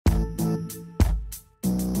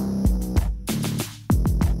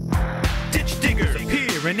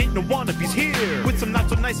wannabes here with some not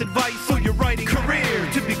so nice advice for your writing career.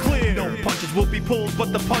 To be clear, no punches will be pulled,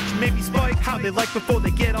 but the punch may be spiked how they like before they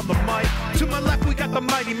get on the mic. To my left we got the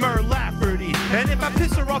mighty Mur Lafferty, and if I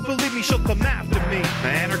piss her off, believe me, she'll come after me.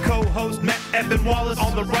 And her co-host Matt Evan Wallace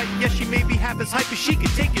on the right. Yes, she may be half as hype as she can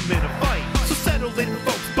take him in a fight. So settle in,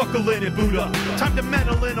 folks, buckle in and boot up. Time to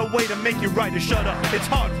meddle in a way to make your writer shut up. It's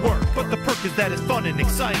hard work, but the perk is that it's fun and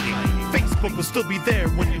exciting. Facebook will still be there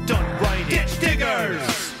when you're done writing. Ditch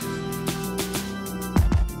Diggers!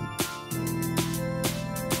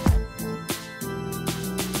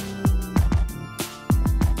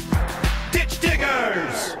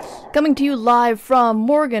 Coming to you live from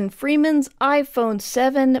Morgan Freeman's iPhone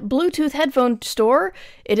 7 Bluetooth headphone store,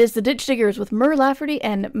 it is the Ditch Diggers with Mur Lafferty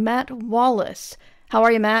and Matt Wallace. How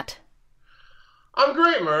are you, Matt? I'm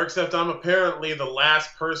great, Mur, except I'm apparently the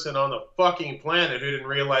last person on the fucking planet who didn't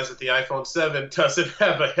realize that the iPhone 7 doesn't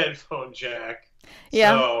have a headphone jack.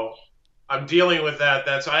 Yeah. So I'm dealing with that.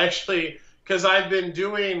 Because I've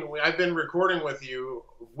been recording with you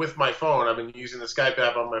with my phone. I've been using the Skype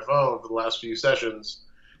app on my phone for the last few sessions.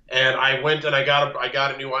 And I went and I got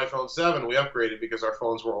a new iPhone 7. We upgraded because our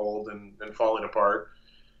phones were old and falling apart.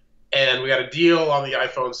 And we got a deal on the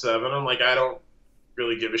iPhone 7. I'm like, I don't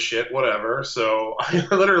really give a shit, whatever. So I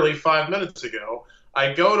literally 5 minutes ago,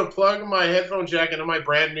 I go to plug my headphone jack into my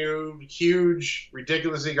brand new, huge,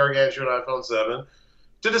 ridiculously gargantuan iPhone 7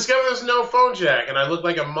 to discover there's no phone jack. And I look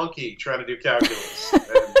like a monkey trying to do calculus.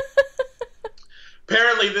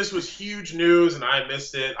 Apparently this was huge news and I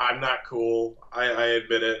missed it. I'm not cool. I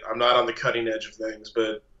admit it. I'm not on the cutting edge of things,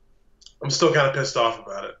 but I'm still kind of pissed off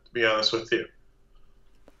about it, to be honest with you.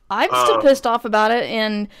 I'm still pissed off about it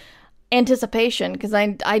in anticipation because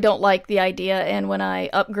I don't like the idea, and when I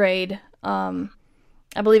upgrade, I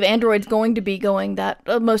believe Android's going to be going that,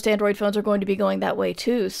 most Android phones are going to be going that way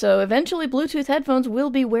too, so eventually Bluetooth headphones will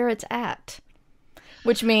be where it's at,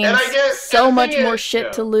 which means so much more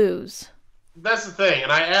shit to lose. That's the thing,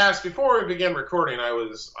 and I asked before we began recording. I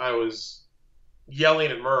was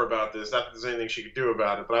yelling at Mur about this. Not that there's anything she could do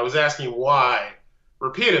about it, but I was asking why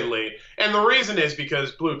repeatedly, and the reason is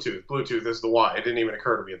because Bluetooth. Bluetooth is the why. It didn't even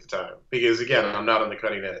occur to me at the time because again, I'm not on the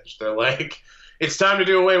cutting edge. They're like, it's time to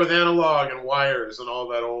do away with analog and wires and all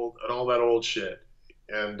that old shit.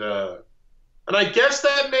 And I guess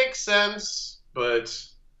that makes sense, but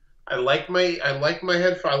I like my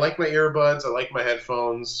headphones. I like my earbuds. I like my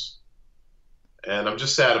headphones. And I'm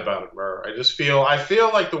just sad about it, Mur. I feel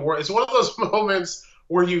like the world, it's one of those moments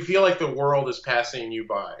where you feel like the world is passing you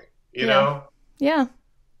by, you know? Yeah.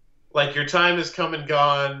 Like your time has come and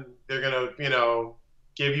gone. They're going to,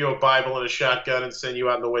 give you a Bible and a shotgun and send you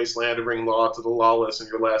out in the wasteland to bring law to the lawless in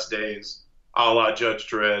your last days, a la Judge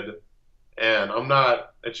Dredd. And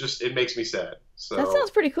it makes me sad. So that sounds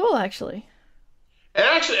pretty cool, actually. And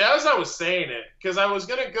actually, as I was saying it, because I was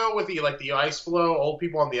going to go with the ice flow, old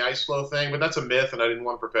people on the ice flow thing, but that's a myth and I didn't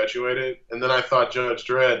want to perpetuate it. And then I thought Judge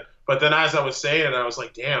Dredd. But then as I was saying it, I was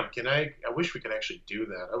like, damn, I wish we could actually do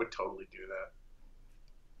that. I would totally do that.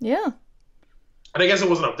 Yeah. And I guess it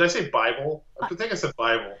wasn't did I say Bible? I think I said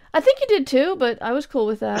Bible. I think you did too, but I was cool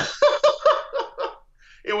with that.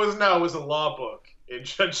 It was a law book in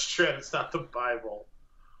Judge Dredd. It's not the Bible.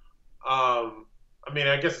 I mean,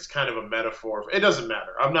 I guess it's kind of a metaphor. It doesn't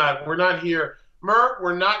matter. We're not here, Mur,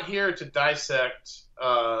 we're not here to dissect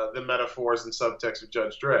the metaphors and subtext of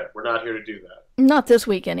Judge Dredd. We're not here to do that. Not this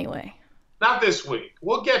week, anyway. Not this week.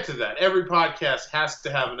 We'll get to that. Every podcast has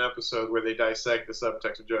to have an episode where they dissect the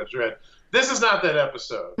subtext of Judge Dredd. This is not that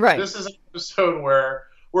episode. Right. This is an episode where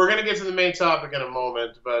we're going to get to the main topic in a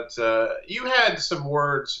moment, but you had some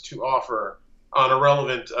words to offer on a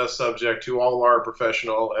relevant subject to all our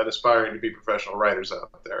professional and aspiring to be professional writers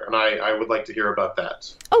out there. And I would like to hear about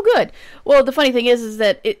that. Oh, good. Well, the funny thing is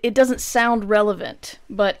that it doesn't sound relevant,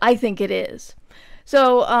 but I think it is.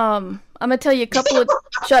 So I'm going to tell you a couple of...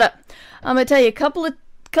 Shut up. I'm going to tell you a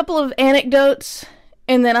couple of anecdotes,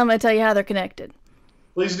 and then I'm going to tell you how they're connected.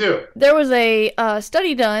 Please do. There was a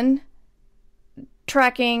study done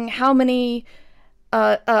tracking how much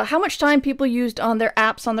time people used on their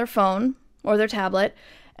apps on their phone or their tablet,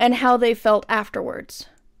 and how they felt afterwards.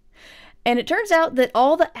 And it turns out that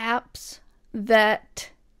all the apps that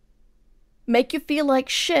make you feel like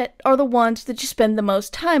shit are the ones that you spend the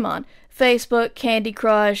most time on. Facebook, Candy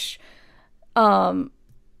Crush, a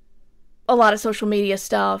lot of social media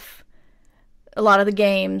stuff, a lot of the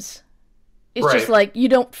games. It's just like you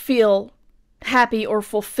don't feel happy or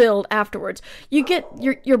fulfilled afterwards. You get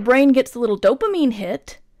your brain gets a little dopamine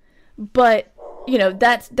hit, but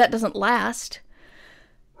that doesn't last.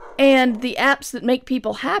 And the apps that make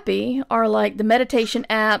people happy are like the meditation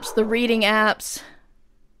apps, the reading apps,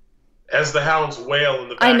 As the hounds wail in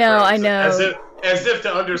the I background. know. As if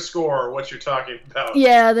to underscore what you're talking about.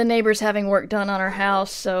 Yeah, the neighbor's having work done on our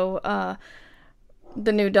house, so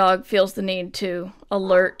the new dog feels the need to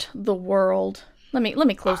alert the world. Let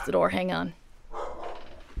me close the door. Hang on.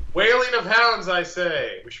 Wailing of hounds, I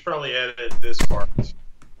say. We should probably edit this part.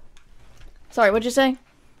 Sorry, what'd you say?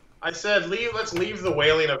 I said, let's leave the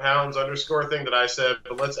wailing of hounds underscore thing that I said,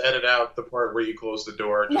 but let's edit out the part where you close the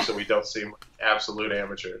door just so we don't seem like absolute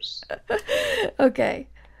amateurs. Okay.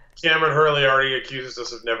 Cameron Hurley already accuses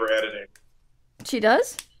us of never editing. She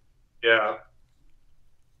does? Yeah.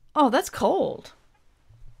 Oh, that's cold.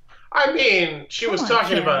 I mean, she was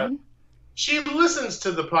talking about... Cameron. She listens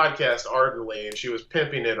to the podcast ardently, and she was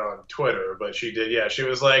pimping it on Twitter, but she did, yeah. She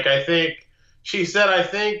was like, I think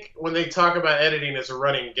when they talk about editing, it's a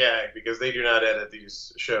running gag, because they do not edit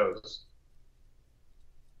these shows.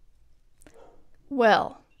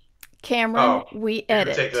 Well, Cameron, we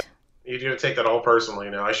edit. You're going to take that all personally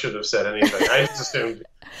now. I shouldn't have said anything. I just assumed.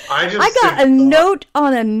 I got a note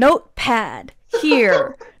on a notepad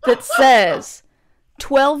here that says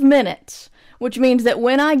 12 minutes, which means that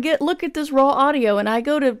when I look at this raw audio and I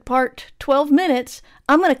go to part 12 minutes,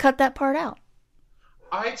 I'm going to cut that part out.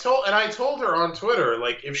 I told her on Twitter,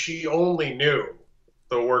 like, if she only knew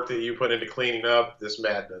the work that you put into cleaning up this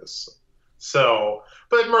madness. So,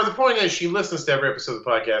 but Mer, the point is, she listens to every episode of the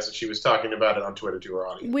podcast, and she was talking about it on Twitter to her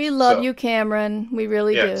audience. We love you, Cameron. We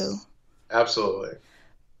really do. Absolutely.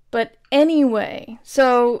 But anyway,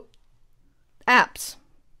 so apps.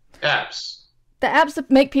 The apps that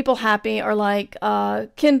make people happy are like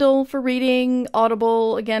Kindle for reading,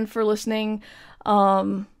 Audible, again, for listening.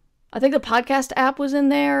 I think the podcast app was in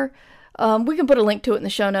there. We can put a link to it in the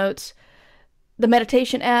show notes. The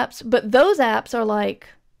meditation apps. But those apps are like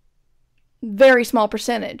very small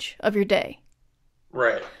percentage of your day.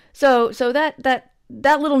 Right. So that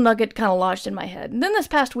little nugget kind of lodged in my head. And then this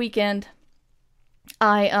past weekend,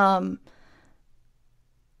 there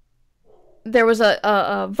was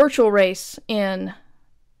a virtual race in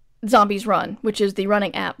Zombies Run, which is the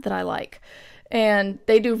running app that I like. And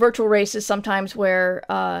they do virtual races sometimes where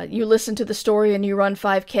you listen to the story and you run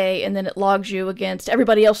 5K, and then it logs you against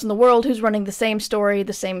everybody else in the world who's running the same story,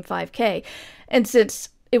 the same 5K. And since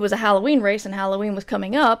it was a Halloween race and Halloween was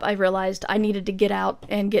coming up, I realized I needed to get out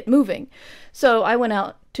and get moving. So I went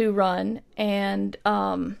out to run, and,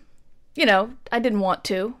 I didn't want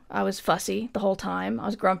to. I was fussy the whole time. I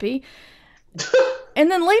was grumpy. And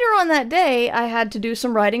then later on that day, I had to do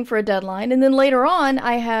some writing for a deadline. And then later on,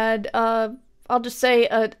 I had, I'll just say,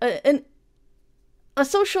 a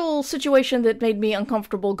social situation that made me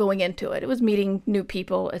uncomfortable going into it. It was meeting new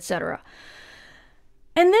people, etc.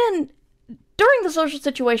 And then during the social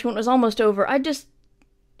situation, when it was almost over, I just,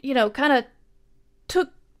 kind of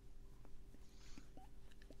took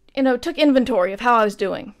inventory of how I was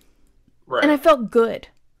doing. Right. And I felt good.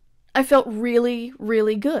 I felt really,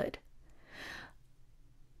 really good.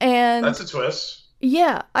 And that's a twist.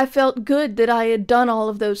 Yeah, I felt good that I had done all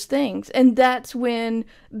of those things. And that's when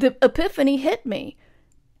the epiphany hit me.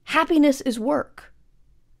 Happiness is work.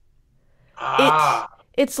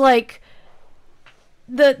 It's like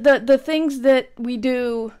the things that we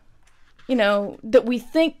do, that we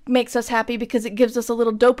think makes us happy because it gives us a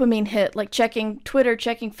little dopamine hit, like checking Twitter,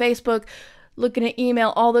 checking Facebook, looking at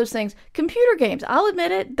email, all those things. Computer games, I'll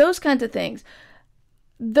admit it, those kinds of things.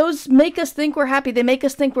 Those make us think we're happy. They make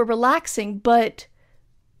us think we're relaxing, but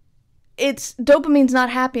dopamine's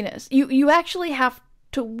not happiness. You actually have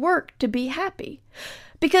to work to be happy.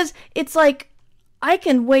 Because it's like, I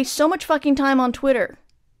can waste so much fucking time on Twitter.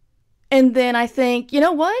 And then I think, you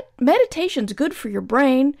know what? Meditation's good for your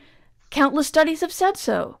brain. Countless studies have said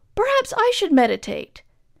so. Perhaps I should meditate.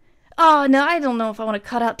 Oh, no, I don't know if I want to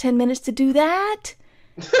cut out 10 minutes to do that.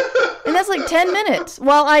 And that's like 10 minutes.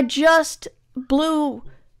 While I just blew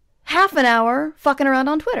half an hour fucking around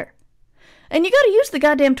on Twitter. And you gotta use the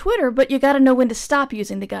goddamn Twitter, but you gotta know when to stop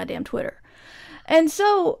using the goddamn Twitter. And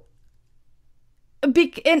so, and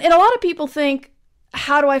a lot of people think,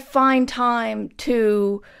 how do I find time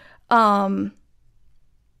to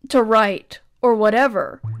write or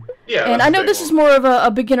whatever? Yeah, and I know this is more of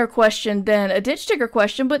a beginner question than a ditch digger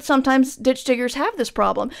question, but sometimes ditch diggers have this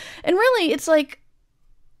problem. And really, it's like,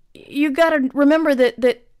 you gotta remember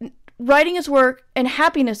that writing is work and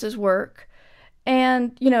happiness is work.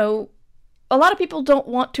 And, a lot of people don't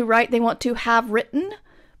want to write, they want to have written,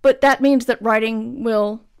 but that means that writing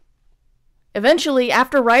will, eventually,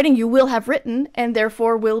 after writing, you will have written, and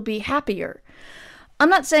therefore will be happier. I'm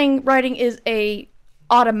not saying writing is a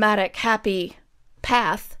automatic happy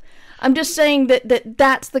path. I'm just saying that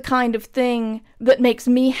that's the kind of thing that makes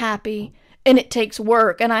me happy, and it takes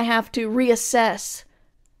work, and I have to reassess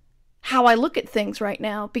how I look at things right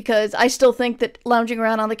now, because I still think that lounging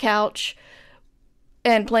around on the couch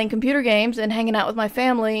and playing computer games and hanging out with my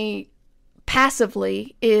family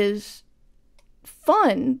passively is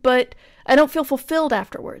fun, but I don't feel fulfilled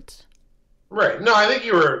afterwards. Right. No, I think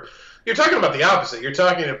you're talking about the opposite. You're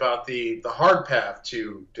talking about the hard path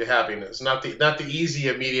to happiness, not the easy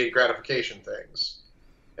immediate gratification things.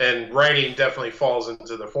 And writing definitely falls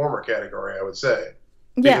into the former category, I would say.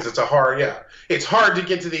 Because it's it's hard to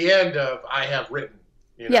get to the end of I have written,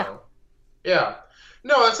 you know. Yeah.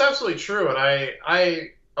 No, that's absolutely true. And I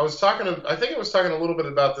was talking I think I was talking a little bit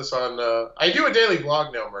about this on I do a daily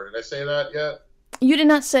vlog now, Murder. Did I say that yet? You did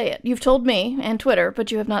not say it. You've told me and Twitter,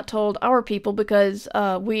 but you have not told our people, because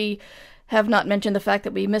we have not mentioned the fact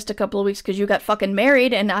that we missed a couple of weeks because you got fucking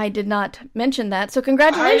married, and I did not mention that. So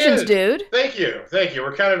congratulations, dude. Thank you.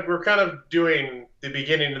 We're kind of doing the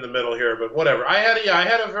beginning and the middle here, but whatever. I had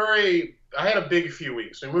a big few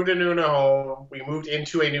weeks. We moved into a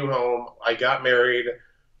new home. I got married,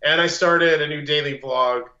 and I started a new daily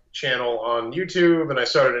vlog channel on YouTube, and I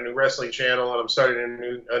started a new wrestling channel, and I'm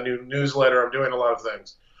starting a new newsletter. I'm doing a lot of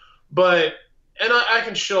things, and I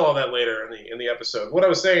can show all that later in the episode. What I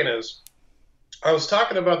was saying is, I was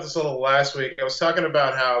talking about this a little last week. I was talking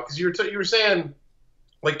about how, because you were saying,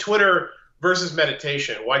 like, Twitter versus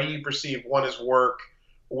meditation. Why do you perceive one as work,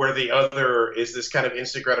 where the other is this kind of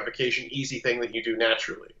instant gratification, easy thing that you do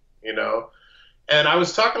naturally, you know? And I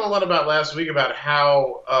was talking a lot about last week about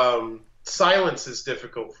how silence is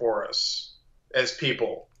difficult for us as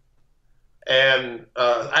people. And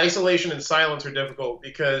isolation and silence are difficult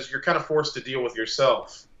because you're kind of forced to deal with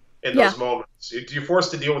yourself in those moments. You're forced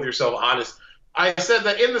to deal with yourself honest. I said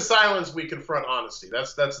that in the silence we confront honesty.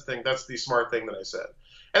 That's the thing. That's the smart thing that I said.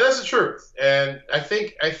 And that's the truth. And I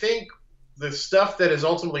think the stuff that is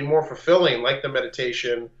ultimately more fulfilling, like the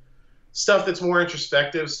meditation, stuff that's more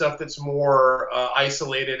introspective, stuff that's more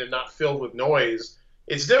isolated and not filled with noise,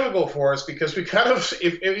 it's difficult for us because we kind of,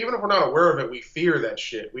 even if we're not aware of it, we fear that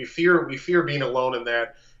shit. We fear being alone in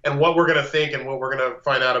that, and what we're going to think and what we're going to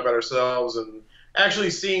find out about ourselves, and actually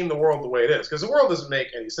seeing the world the way it is. Because the world doesn't make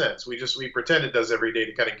any sense. We pretend it does every day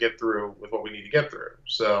to kind of get through with what we need to get through.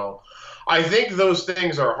 So I think those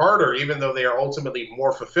things are harder, even though they are ultimately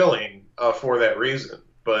more fulfilling for that reason.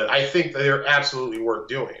 But I think they're absolutely worth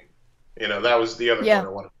doing. You know, that was the other point I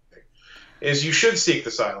wanted to make, is you should seek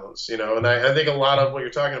the silence, you know, and I think a lot of what you're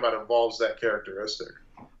talking about involves that characteristic.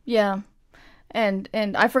 Yeah. And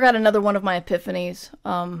I forgot another one of my epiphanies.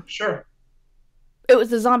 Sure. It was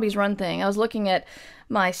the Zombies Run thing. I was looking at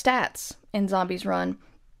my stats in Zombies Run.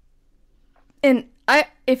 And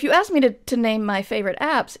if you asked me to name my favorite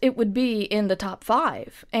apps, it would be in the top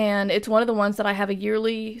 5. And it's one of the ones that I have a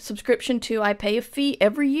yearly subscription to. I pay a fee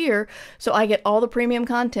every year, so I get all the premium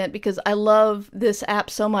content because I love this app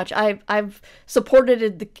so much. I've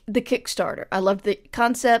supported the Kickstarter. I loved the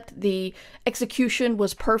concept. The execution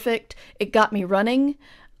was perfect. It got me running.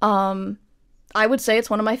 I would say it's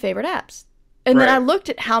one of my favorite apps. And then I looked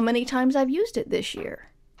at how many times I've used it this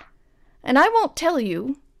year. And I won't tell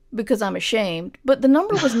you, because I'm ashamed, but the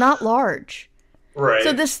number was not large. Right.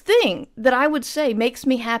 So this thing that I would say makes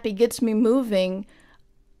me happy, gets me moving,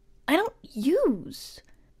 I don't use.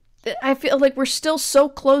 I feel like we're still so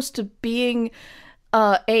close to being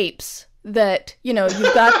apes that, you know,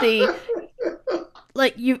 you've got the,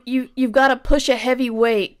 like, you've got to push a heavy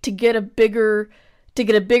weight to get a big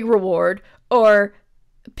reward, or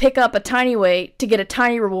pick up a tiny weight to get a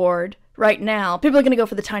tiny reward. Right now, people are going to go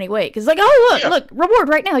for the tiny weight because, like, oh, look, reward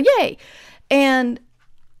right now, yay. And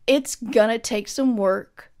it's going to take some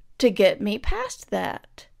work to get me past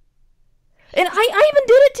that. And I even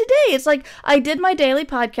did it today. It's like I did my daily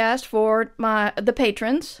podcast for the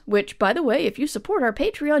patrons, which, by the way, if you support our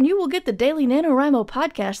Patreon, you will get the daily NaNoWriMo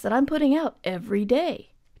podcast that I'm putting out every day.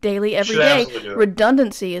 Daily, every day.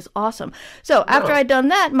 Redundancy is awesome. So after I'd done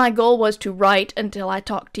that, my goal was to write until I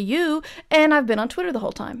talked to you, and I've been on Twitter the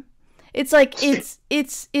whole time. It's like it's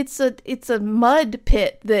a mud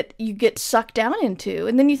pit that you get sucked down into,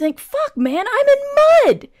 and then you think, "Fuck, man, I'm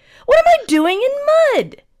in mud. What am I doing in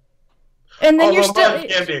mud?" And then you're still. Mud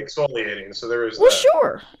can be exfoliating, so there is. Well,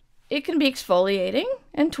 sure, it can be exfoliating,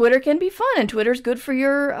 and Twitter can be fun, and Twitter's good for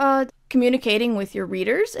your communicating with your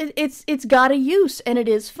readers. It's got a use, and it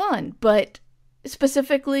is fun, but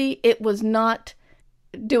specifically, it was not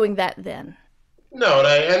doing that then. No,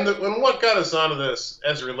 and what got us onto this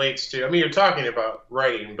as it relates to, I mean, you're talking about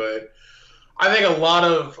writing, but I think a lot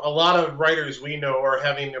of writers we know are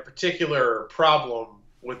having a particular problem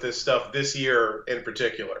with this stuff this year in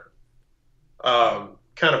particular. Kind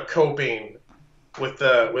of coping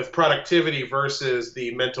with productivity versus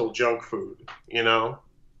the mental junk food, you know?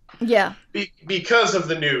 Yeah. Because of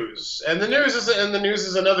the news. And the news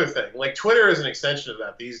is another thing. Like Twitter is an extension of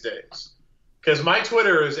that these days. Because my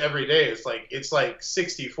Twitter is every day. It's like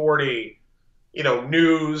 60-40, you know,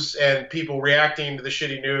 news and people reacting to the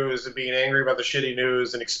shitty news and being angry about the shitty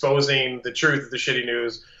news and exposing the truth of the shitty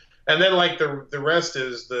news. And then like the rest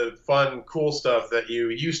is the fun, cool stuff that you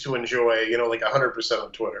used to enjoy, you know, like 100%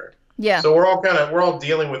 on Twitter. Yeah. So we're all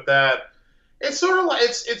dealing with that. It's sort of like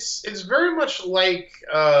it's very much like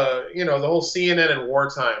you know, the whole CNN and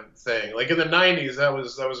wartime thing. Like in the 90s, that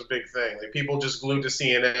was a big thing. Like people just glued to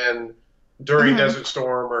CNN during Desert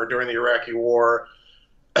Storm or during the Iraqi War.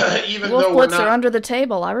 Even Wolf though we're Blitzer not under the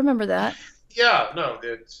table. I remember that. Yeah, no,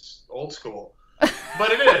 it's old school.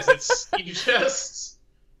 But it is. It's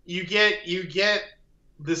you get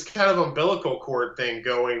this kind of umbilical cord thing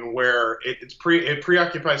going where it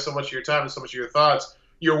preoccupies so much of your time and so much of your thoughts.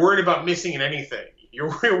 You're worried about missing anything. You're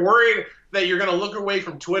worried that you're going to look away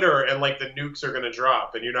from Twitter and like the nukes are going to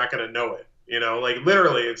drop and you're not going to know it. You know, like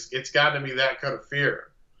literally, it's gotten to be that kind of fear.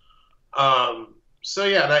 So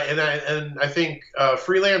yeah, and I think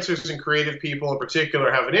freelancers and creative people in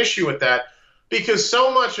particular have an issue with that because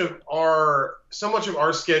so much of our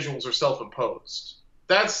schedules are self-imposed.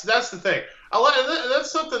 That's the thing.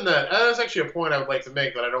 That's something that's actually a point I would like to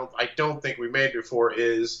make that I don't think we made before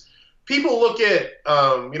is people look at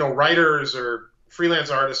you know, writers or freelance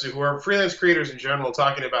artists who are freelance creators in general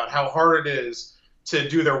talking about how hard it is to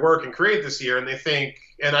do their work and create this year, and they think,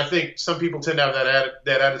 and I think some people tend to have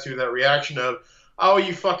that attitude, that reaction of, oh,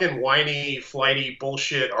 you fucking whiny, flighty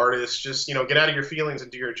bullshit artist, just, you know, get out of your feelings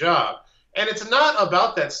and do your job. And it's not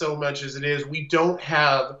about that so much as it is we don't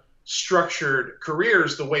have structured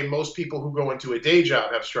careers the way most people who go into a day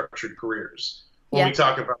job have structured careers. When we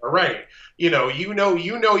talk about writing, you know,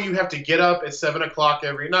 you have to get up at 7 o'clock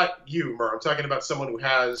not you, Mer. I'm talking about someone who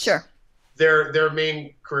has their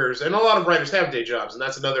main careers, and a lot of writers have day jobs, and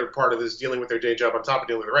that's another part of this, dealing with their day job on top of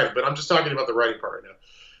dealing with the writing. But I'm just talking about the writing part right now.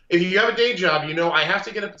 If you have a day job, you know, I have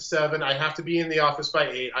to get up at 7, I have to be in the office by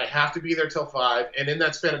 8, I have to be there till 5, and in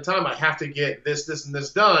that span of time, I have to get this, and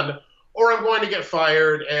this done, or I'm going to get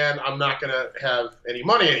fired, and I'm not going to have any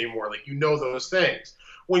money anymore. Like, you know those things.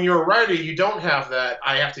 When you're a writer, you don't have that,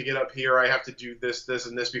 I have to get up here, I have to do this,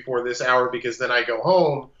 and this before this hour because then I go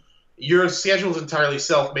home. Your schedule is entirely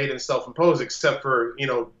self-made and self-imposed, except for, you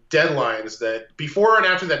know, deadlines that before and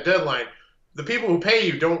after that deadline, the people who pay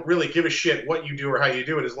you don't really give a shit what you do or how you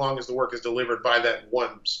do it as long as the work is delivered by that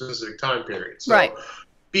one specific time period. So, right.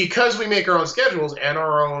 Because we make our own schedules and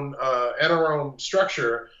our own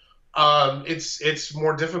structure, it's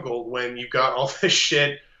more difficult when you've got all this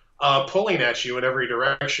shit pulling at you in every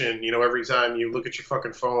direction, you know, every time you look at your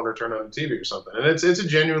fucking phone or turn on the TV or something. And it's a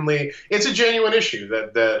genuine issue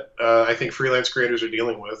that I think freelance creators are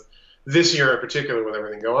dealing with this year in particular with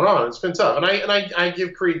everything going on. It's been tough. And I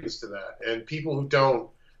give credence to that. And people who don't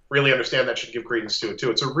really understand that should give credence to it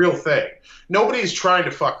too. It's a real thing. Nobody's trying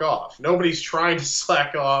to fuck off. Nobody's trying to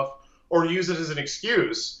slack off or use it as an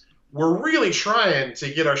excuse. We're really trying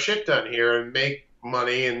to get our shit done here and make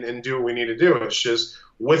money and do what we need to do. It's just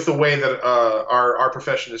with the way that our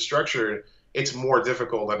profession is structured, it's more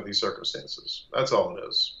difficult under these circumstances. That's all it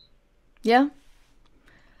is. Yeah.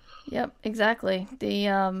 Yep, exactly.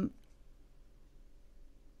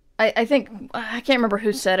 I think, I can't remember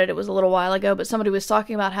who said it, it was a little while ago, but somebody was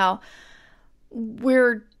talking about how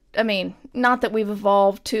not that we've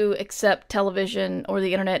evolved to accept television or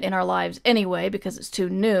the internet in our lives anyway, because it's too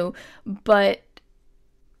new, but,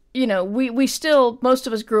 you know, we still, most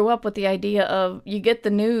of us grew up with the idea of you get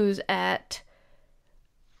the news at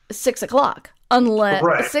 6 o'clock, unless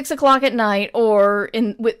right. 6 o'clock at night or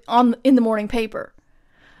in the morning paper.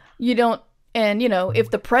 You don't. And, you know,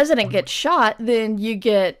 if the president gets shot, then you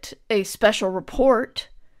get a special report,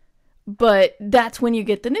 but that's when you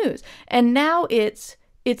get the news. And now it's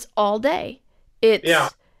all day.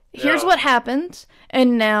 Here's what happens,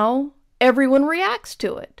 and now everyone reacts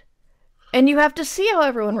to it. And you have to see how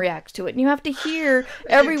everyone reacts to it, and you have to hear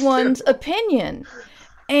everyone's opinion.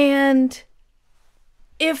 And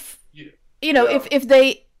if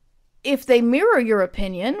they mirror your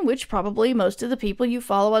opinion, which probably most of the people you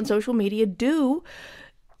follow on social media do,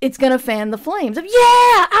 it's going to fan the flames of,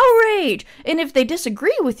 yeah, outrage. And if they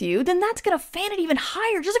disagree with you, then that's going to fan it even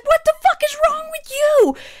higher. Just like, what the fuck is wrong with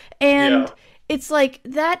you? And it's like,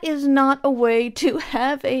 that is not a way to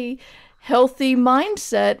have a healthy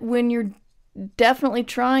mindset when you're definitely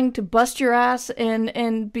trying to bust your ass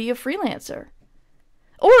and be a freelancer.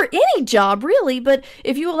 or any job really, but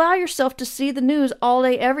if you allow yourself to see the news all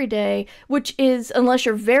day, every day, which is, unless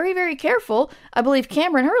you're very, very careful, I believe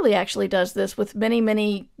Cameron Hurley actually does this with many,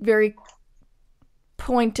 many very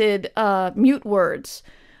pointed mute words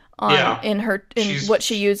in what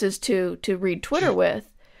she uses to read Twitter with.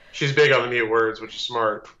 She's big on the mute words, which is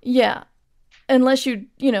smart. Yeah. Unless you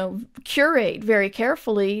curate very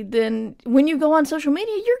carefully, then when you go on social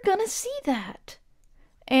media, you're going to see that.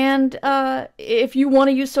 And if you want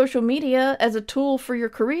to use social media as a tool for your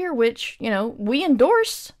career, which, we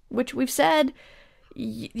endorse, which we've said,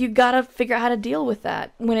 you got to figure out how to deal with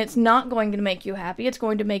that. When it's not going to make you happy, it's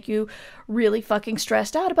going to make you really fucking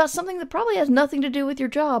stressed out about something that probably has nothing to do with your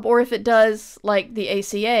job. Or if it does, like the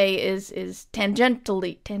ACA is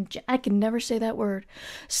I can never say that word,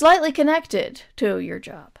 slightly connected to your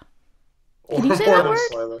job. Can you say that word?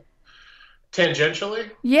 Slightly. Tangentially?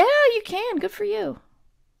 Yeah, you can. Good for you.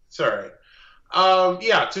 Sorry.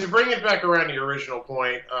 To bring it back around to your original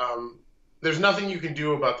point, there's nothing you can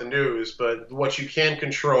do about the news, but what you can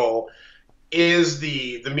control is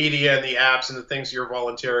the media and the apps and the things you're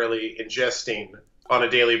voluntarily ingesting on a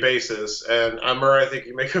daily basis. And Murray, I think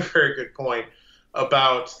you make a very good point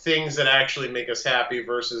about things that actually make us happy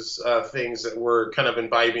versus things that we're kind of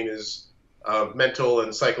imbibing as mental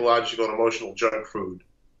and psychological and emotional junk food.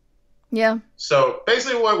 Yeah. So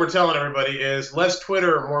basically what we're telling everybody is less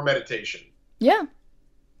Twitter, more meditation. Yeah.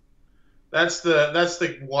 That's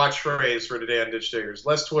the watch phrase for today on Ditch Diggers.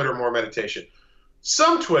 Less Twitter, more meditation.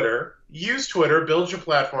 Some Twitter. Use Twitter. Build your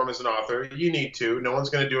platform as an author. You need to. No one's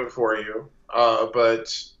going to do it for you.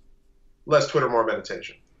 But less Twitter, more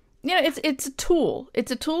meditation. It's a tool.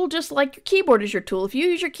 It's a tool just like your keyboard is your tool. If you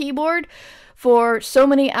use your keyboard for so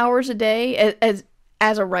many hours a day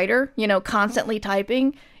as a writer, constantly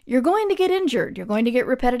typing, you're going to get injured. You're going to get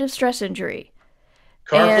repetitive stress injury.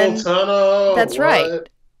 Carpal tunnel. That's right.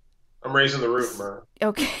 I'm raising the roof, man.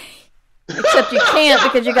 Okay. Except you can't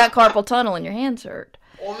because you got carpal tunnel and your hands hurt.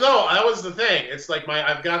 Well, no, that was the thing. It's like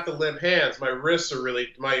I've got the limp hands. My wrists are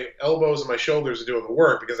my elbows and my shoulders are doing the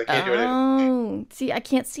work because I can't do anything. Oh, see, I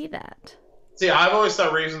can't see that. See, I've always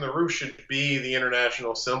thought raising the roof should be the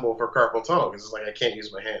international symbol for carpal tunnel because it's like I can't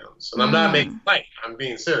use my hands, and I'm not making light. I'm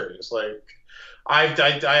being serious. Like I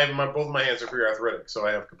have both my hands are pre-arthritic, so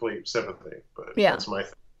I have complete sympathy. But that's my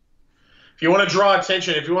thing. If you want to draw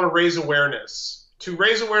attention, if you want to raise awareness, for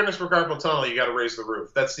carpal tunnel, you got to raise the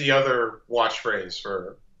roof. That's the other watch phrase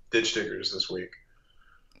for Ditch Diggers this week.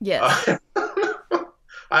 Yes.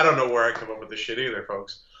 I don't know where I come up with this shit either,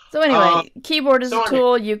 folks. So anyway, keyboard is a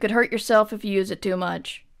tool. You could hurt yourself if you use it too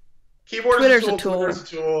much. Keyboard is a tool. Twitter's a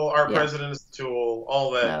tool. Our president is a tool. All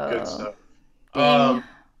that good stuff.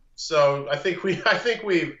 So I think we've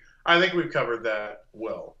covered that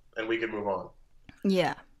well, and we can move on.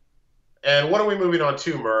 Yeah. And what are we moving on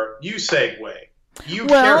to, Mur? You segue. You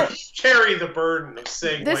carry the burden of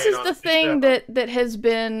segueing. This is the thing that has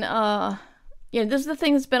been, this is the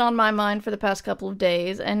thing that's been on my mind for the past couple of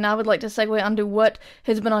days, and I would like to segue onto what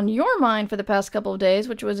has been on your mind for the past couple of days,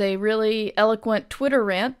 which was a really eloquent Twitter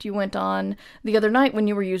rant you went on the other night when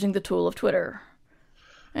you were using the tool of Twitter.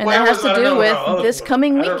 And that has to do with this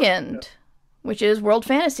coming weekend, which is World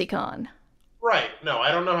Fantasy Con. Right. No,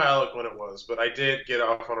 I don't know how eloquent it was, but I did get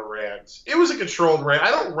off on a rant. It was a controlled rant.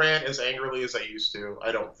 I don't rant as angrily as I used to,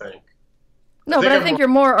 I don't think. No, but I think you're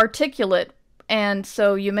more articulate, and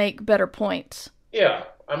so you make better points. Yeah,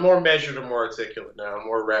 I'm more measured and more articulate now. I'm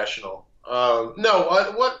more rational.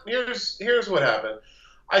 Here's what happened.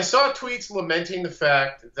 I saw tweets lamenting the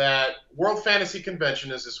fact that World Fantasy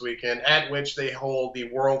Convention is this weekend, at which they hold the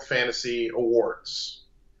World Fantasy Awards,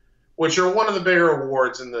 which are one of the bigger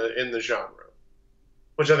awards in the genre.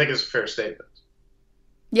 Which I think is a fair statement.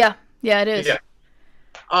 Yeah, it is. Yeah.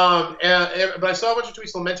 But I saw a bunch of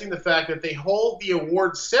tweets lamenting the fact that they hold the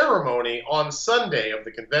award ceremony on Sunday of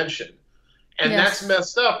the convention. And that's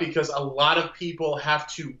messed up because a lot of people have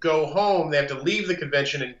to go home. They have to leave the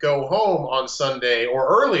convention and go home on Sunday or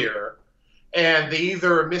earlier. And they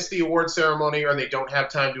either miss the award ceremony or they don't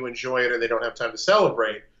have time to enjoy it or they don't have time to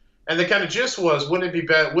celebrate. And the kind of gist was, wouldn't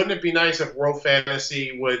it be nice if World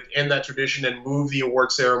Fantasy would end that tradition and move the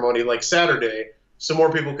award ceremony like Saturday so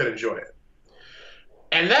more people could enjoy it?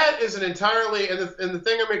 And that is an entirely, and the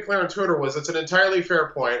thing I made clear on Twitter was it's an entirely fair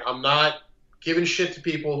point. I'm not giving shit to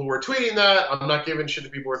people who are tweeting that. I'm not giving shit to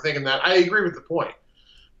people who are thinking that. I agree with the point.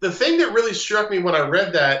 The thing that really struck me when I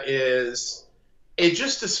read that is it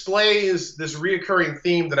just displays this reoccurring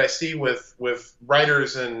theme that I see with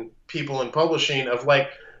writers and people in publishing of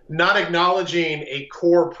like, not acknowledging a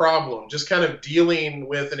core problem, just kind of dealing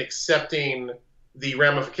with and accepting the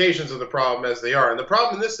ramifications of the problem as they are. And the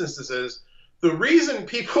problem in this instance is The reason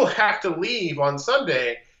people have to leave on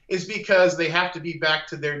Sunday is because they have to be back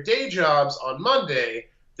to their day jobs on Monday,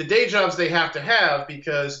 the day jobs they have to have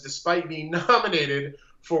because despite being nominated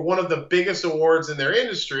for one of the biggest awards in their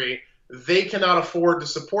industry, they cannot afford to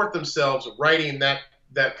support themselves writing that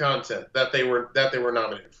content that they were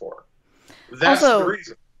nominated for. That's the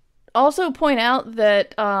reason. Also point out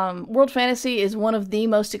that World Fantasy is one of the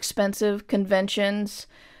most expensive conventions.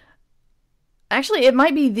 Actually, it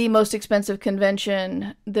might be the most expensive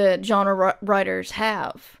convention that genre writers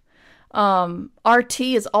have. RT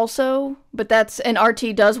is also, and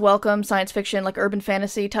RT does welcome science fiction, like urban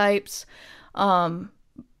fantasy types.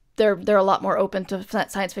 They're a lot more open to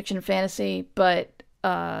science fiction and fantasy, but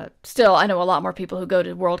still, I know a lot more people who go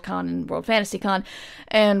to Worldcon and World Fantasy Con,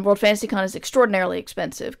 and World Fantasy Con is extraordinarily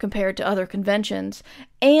expensive compared to other conventions.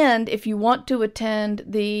 And if you want to attend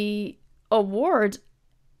the awards,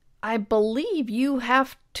 I believe you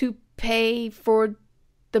have to pay for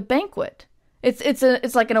the banquet.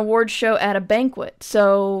 It's like an award show at a banquet,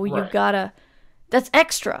 so right. You've gotta. That's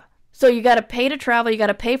extra. So you gotta pay to travel. You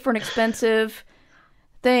gotta pay for an expensive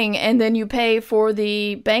thing, and then you pay for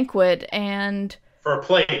the banquet and for a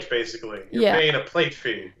plate, basically. You're paying a plate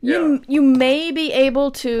fee. You may be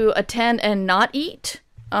able to attend and not eat,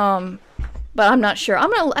 but I'm not sure.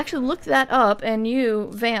 I'm gonna actually look that up, and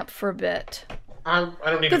you vamp for a bit. I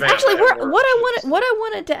don't need to vamp. Actually, what I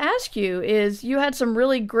wanted to ask you is, you had some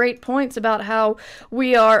really great points about how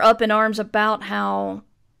we are up in arms about how,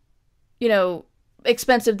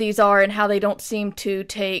 expensive these are, and how they don't seem to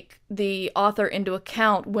take the author into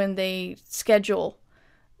account when they schedule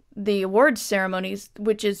the awards ceremonies,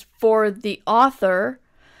 which is for the author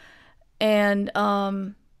and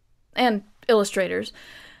illustrators.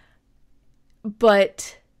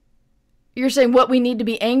 But you're saying what we need to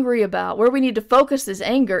be angry about, where we need to focus this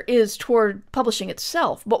anger, is toward publishing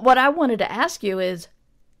itself. But what I wanted to ask you is,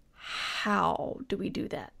 how do we do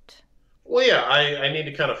that? Well, yeah, I need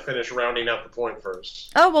to kind of finish rounding out the point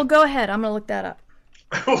first. Oh, well, go ahead. I'm going to look that up.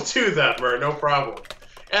 I will do that, Mur, no problem.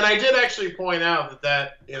 And I did actually point out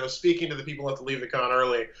that speaking to the people who have to leave the con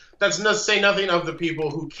early, that's not say nothing of the people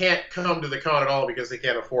who can't come to the con at all because they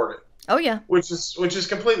can't afford it. Oh, yeah. Which is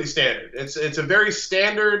completely standard. It's a very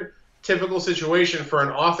standard, typical situation for an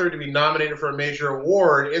author to be nominated for a major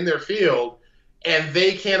award in their field, and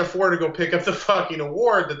they can't afford to go pick up the fucking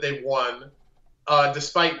award that they've won,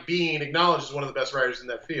 despite being acknowledged as one of the best writers in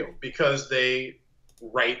that field, because they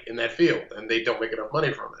write in that field and they don't make enough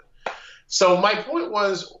money from it. So my point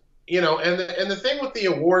was, and the thing with the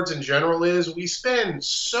awards in general is we spend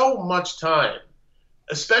so much time,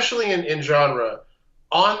 especially in genre,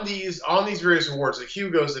 on these various awards, the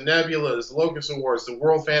Hugos, the Nebulas, the Locus Awards, the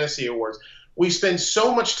World Fantasy Awards. We spend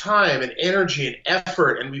so much time and energy and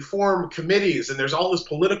effort, and we form committees, and there's all this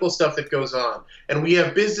political stuff that goes on, and we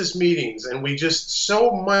have business meetings, and we just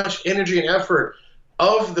so much energy and effort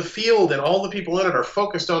of the field and all the people in it are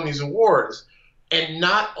focused on these awards and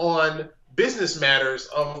not on business matters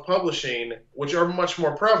of publishing, which are much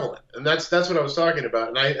more prevalent. And that's what I was talking about.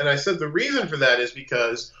 And I said the reason for that is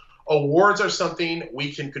because awards are something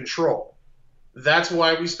we can control. That's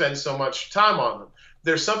why we spend so much time on them.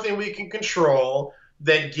 There's something we can control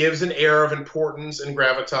that gives an air of importance and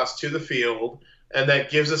gravitas to the field, and that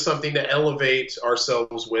gives us something to elevate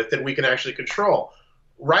ourselves with that we can actually control.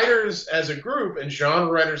 Writers as a group, and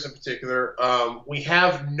genre writers in particular, we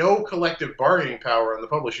have no collective bargaining power in the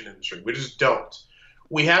publishing industry. We just don't.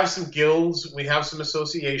 We have some guilds, we have some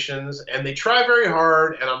associations, and they try very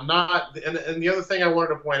hard, and I'm not, and the other thing I wanted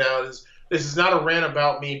to point out is, this is not a rant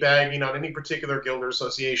about me bagging on any particular guild or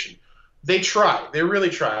association. They try, they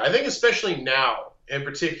really try. I think especially now, in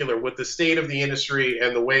particular, with the state of the industry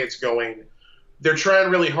and the way it's going, they're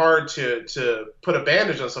trying really hard to put a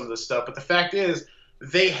bandage on some of this stuff, but the fact is,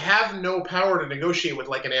 they have no power to negotiate with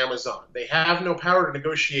like an Amazon. They have no power to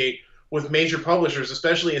negotiate with major publishers,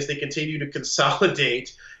 especially as they continue to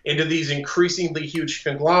consolidate into these increasingly huge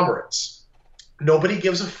conglomerates. Nobody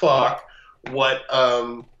gives a fuck what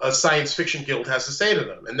a science fiction guild has to say to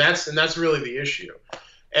them, and that's really the issue.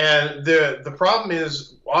 And the problem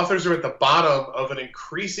is authors are at the bottom of an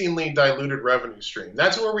increasingly diluted revenue stream.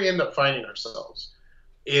 That's where we end up finding ourselves,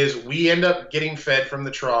 is we end up getting fed from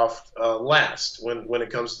the trough last when it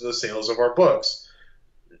comes to the sales of our books.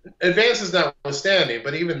 Advances notwithstanding,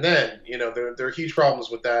 but even then, there are huge problems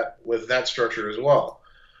with that structure as well.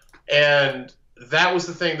 And that was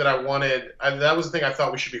the thing that I wanted. That was the thing I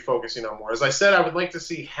thought we should be focusing on more. As I said, I would like to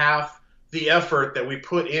see half the effort that we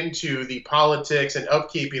put into the politics and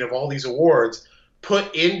upkeeping of all these awards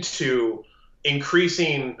put into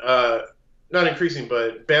increasing not increasing,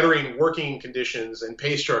 but bettering working conditions and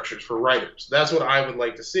pay structures for writers. That's what I would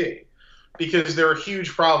like to see, because there are huge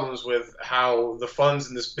problems with how the funds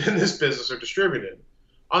in this business are distributed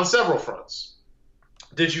on several fronts.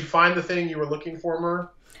 Did you find the thing you were looking for,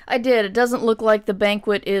 Mer? I did. It doesn't look like the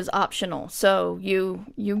banquet is optional. So you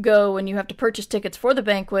go and you have to purchase tickets for the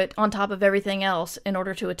banquet on top of everything else in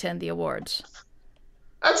order to attend the awards.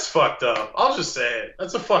 That's fucked up. I'll just say it.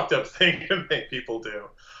 That's a fucked up thing to make people do.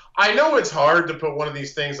 I know it's hard to put one of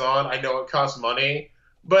these things on. I know it costs money.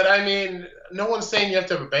 But, I mean, no one's saying you have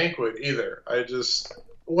to have a banquet either.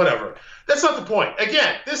 Whatever. That's not the point.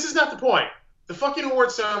 Again, this is not the point. The fucking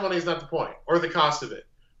award ceremony is not the point, or the cost of it.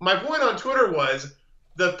 My point on Twitter was,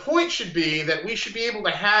 the point should be that we should be able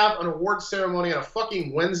to have an award ceremony on a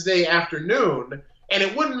fucking Wednesday afternoon, and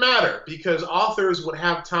it wouldn't matter, because authors would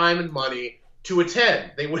have time and money to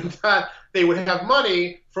attend. They would have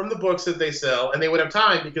money from the books that they sell, and they would have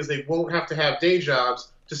time because they won't have to have day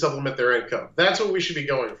jobs to supplement their income. That's what we should be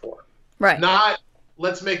going for. Right. Not,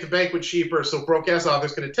 let's make the banquet cheaper so broke-ass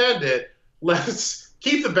authors can attend it. Let's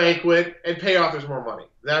keep the banquet and pay authors more money.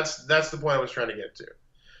 That's the point I was trying to get to.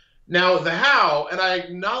 Now, the how, and I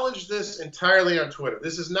acknowledge this entirely on Twitter.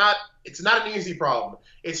 It's not an easy problem.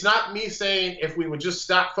 It's not me saying if we would just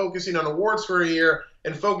stop focusing on awards for a year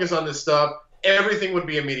and focus on this stuff, everything would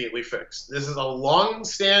be immediately fixed. This is a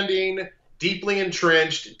long-standing, deeply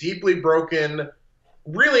entrenched, deeply broken,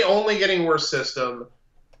 really only getting worse system,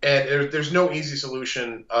 and there's no easy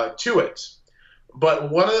solution to it.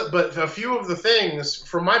 But a few of the things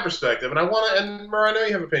from my perspective, and Mur, I know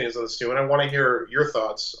you have opinions on this too, and I want to hear your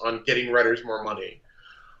thoughts on getting writers more money.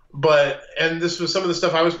 And this was some of the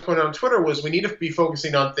stuff I was putting on Twitter, was we need to be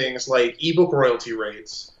focusing on things like ebook royalty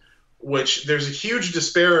rates, which there's a huge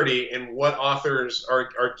disparity in what authors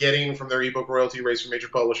are getting from their ebook royalty rates from major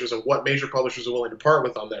publishers and what major publishers are willing to part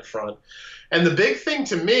with on that front. And the big thing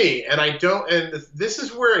to me, and this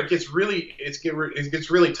is where it gets really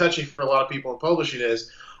touchy for a lot of people in publishing,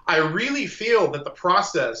 is I really feel that the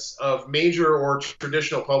process of major or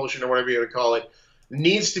traditional publishing, or whatever you want to call it,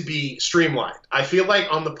 needs to be streamlined. I feel like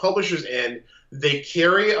on the publisher's end, they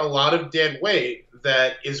carry a lot of dead weight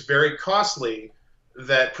that is very costly,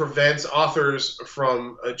 that prevents authors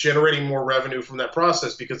from generating more revenue from that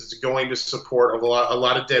process, because it's going to support a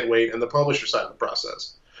lot of dead weight on the publisher side of the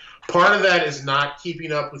process. Part of that is not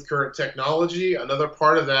keeping up with current technology. Another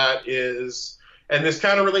part of that is, and this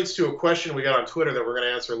kind of relates to a question we got on Twitter that we're going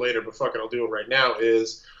to answer later, but fuck it, I'll do it right now,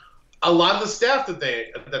 is a lot of the staff that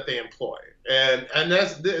they employ. And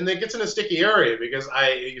it gets in a sticky area, because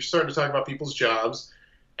you're starting to talk about people's jobs,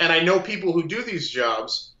 and I know people who do these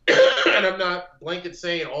jobs, and I'm not blanket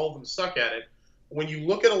saying all of them suck at it. When you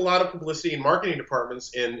look at a lot of publicity and marketing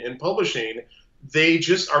departments in publishing, they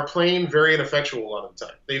just are playing very ineffectual a lot of the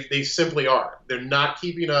time. They simply are. They're not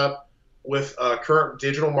keeping up with current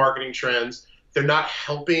digital marketing trends. They're not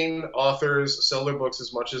helping authors sell their books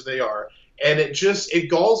as much as they are. And it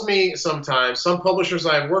galls me sometimes. Some publishers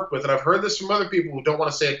I've worked with, and I've heard this from other people who don't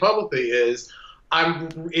want to say it publicly,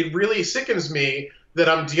 it really sickens me that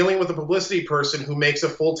I'm dealing with a publicity person who makes a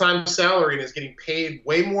full-time salary and is getting paid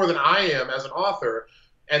way more than I am as an author,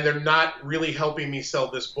 and they're not really helping me sell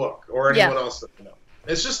this book or anyone else that I know.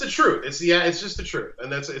 It's just the truth. It's just the truth.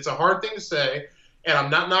 And it's a hard thing to say, and I'm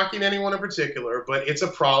not knocking anyone in particular, but it's a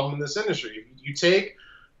problem in this industry. You take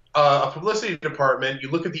a publicity department, you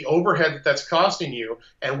look at the overhead that's costing you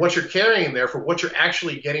and what you're carrying there for what you're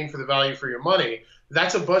actually getting for the value for your money.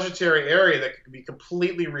 That's a budgetary area that could be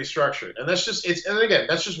completely restructured. And that's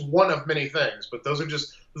just one of many things, but those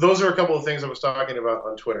are a couple of things I was talking about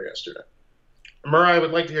on Twitter yesterday. Murray, I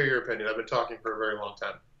would like to hear your opinion. I've been talking for a very long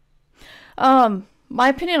time. My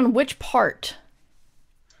opinion on which part?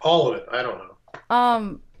 All of it. I don't know.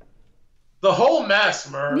 The whole mess,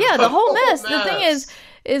 Murray. Yeah, the whole mess. The thing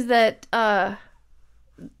is that I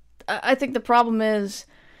think the problem is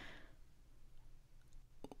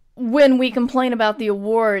when we complain about the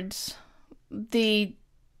awards, the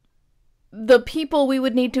people we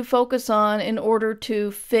would need to focus on in order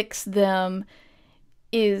to fix them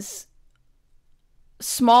is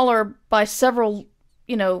smaller by several,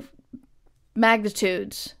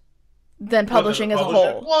 magnitudes than publishing as a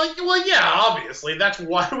whole. Well, yeah, obviously. That's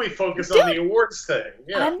why we focus on the awards thing.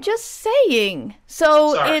 Yeah. I'm just saying.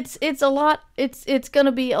 So Sorry. it's a lot. It's going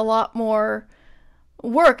to be a lot more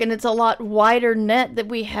work, and it's a lot wider net that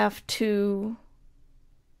we have to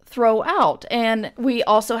throw out. And we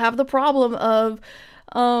also have the problem of,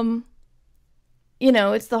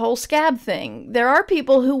 it's the whole scab thing. There are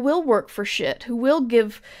people who will work for shit, who will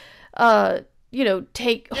give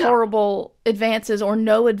take horrible advances or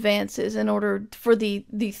no advances in order for the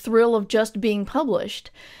thrill of just being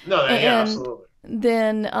published. No, yeah, absolutely.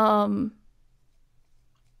 Then, I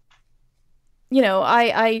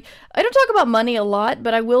don't talk about money a lot,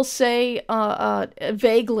 but I will say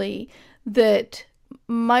vaguely that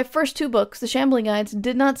my first 2 books, The Shambling Guides,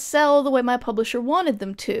 did not sell the way my publisher wanted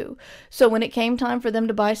them to. So when it came time for them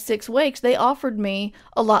to buy 6 Wakes, they offered me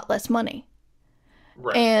a lot less money.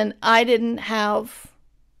 Right. And I didn't have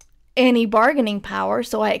any bargaining power,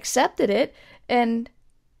 so I accepted it. And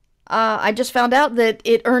I just found out that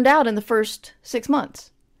it earned out in the first 6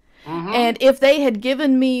 months. Mm-hmm. And if they had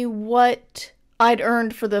given me what I'd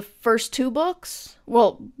earned for the first 2 books,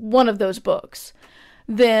 well, one of those books,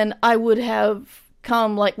 then I would have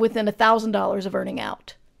come like within $1,000 of earning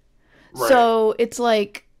out. Right. So it's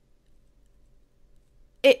like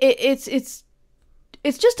it's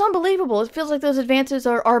just unbelievable. It feels like those advances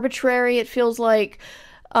are arbitrary. It feels like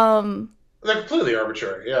they're completely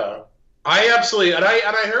arbitrary. Yeah, I absolutely and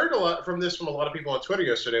I heard a lot from a lot of people on Twitter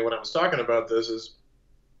yesterday when I was talking about this. Is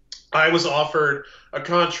I was offered a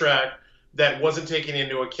contract that wasn't taking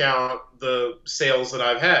into account the sales that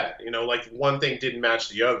I've had. Like one thing didn't match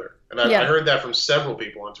the other. And I heard that from several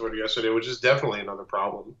people on Twitter yesterday, which is definitely another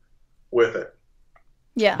problem with it.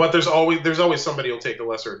 Yeah. But there's always somebody who'll take the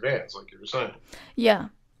lesser advance, like you were saying. Yeah.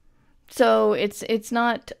 So it's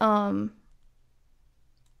not I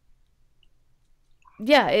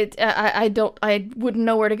wouldn't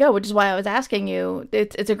know where to go, which is why I was asking you.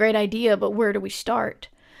 It's a great idea, but where do we start?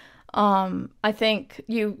 I think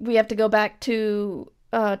we have to go back to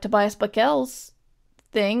Tobias Buckel's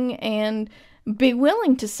thing and be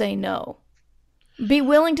willing to say no. Be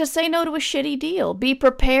willing to say no to a shitty deal. Be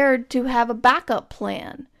prepared to have a backup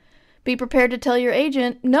plan. Be prepared to tell your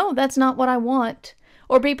agent, no, that's not what I want.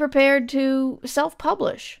 Or be prepared to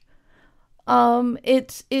self-publish.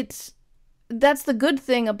 That's the good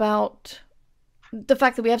thing about the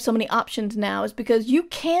fact that we have so many options now, is because you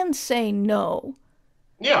can say no.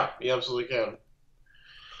 Yeah, you absolutely can.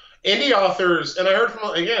 Indie authors, and I heard from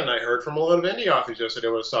a lot of indie authors yesterday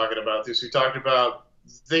when I was talking about this, who talked about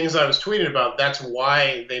things I was tweeting about. That's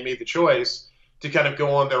why they made the choice to kind of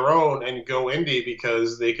go on their own and go indie,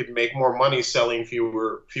 because they could make more money selling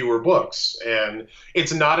fewer books. And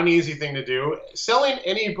it's not an easy thing to do. Selling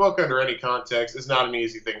any book under any context is not an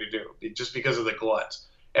easy thing to do, just because of the glut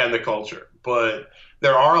and the culture. But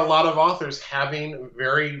there are a lot of authors having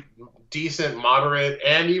very decent, moderate,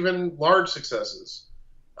 and even large successes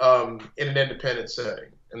in an independent setting,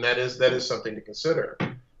 and that is something to consider.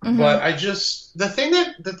 Mm-hmm. But the thing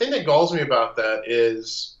that galls me about that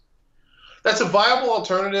is that's a viable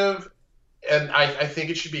alternative, and I think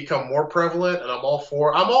it should become more prevalent. And I'm all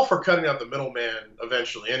for cutting out the middleman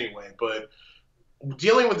eventually, anyway. But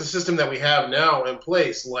dealing with the system that we have now in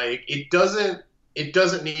place, like it doesn't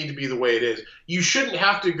need to be the way it is. You shouldn't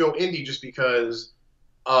have to go indie just because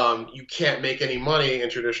you can't make any money in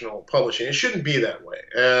traditional publishing. It shouldn't be that way.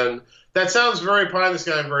 And that sounds very pie in the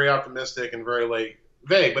sky and very optimistic and very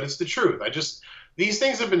vague, but it's the truth. These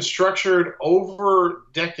things have been structured over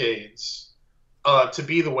decades to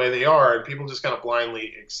be the way they are, and people just kind of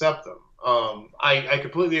blindly accept them. I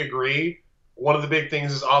completely agree. One of the big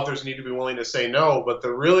things is authors need to be willing to say no, but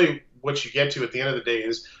what you get to at the end of the day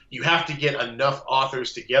is you have to get enough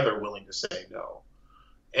authors together willing to say no.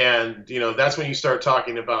 And, that's when you start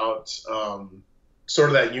talking about sort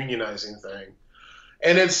of that unionizing thing.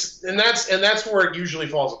 And that's where it usually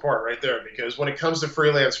falls apart right there, because when it comes to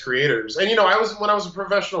freelance creators, and, when I was a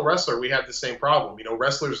professional wrestler, we had the same problem.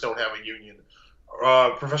 Wrestlers don't have a union.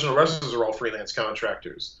 Professional wrestlers are all freelance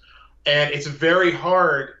contractors. And it's very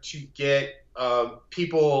hard to get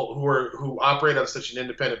people who operate on such an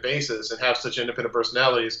independent basis and have such independent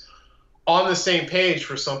personalities on the same page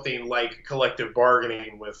for something like collective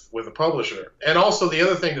bargaining with a publisher. And also the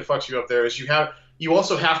other thing that fucks you up there is you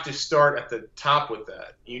also have to start at the top with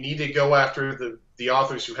that. You need to go after the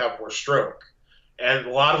authors who have more stroke. And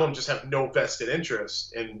a lot of them just have no vested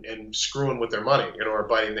interest in screwing with their money, or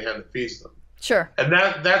biting the hand that feeds them. Sure. And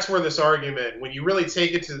that's where this argument, when you really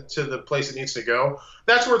take it to the place it needs to go,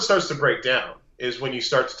 that's where it starts to break down, is when you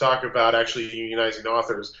start to talk about actually unionizing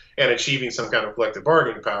authors and achieving some kind of collective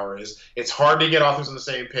bargaining power. It's hard to get authors on the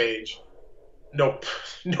same page. No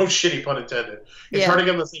shitty pun intended. It's hard to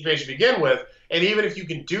get on the same page to begin with. And even if you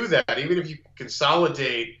can do that, even if you can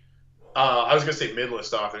consolidate, I was going to say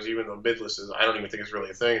mid-list authors, even though mid-list I don't even think it's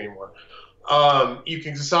really a thing anymore. You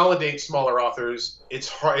can consolidate smaller authors.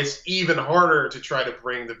 It's even harder to try to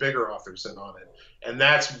bring the bigger authors in on it. And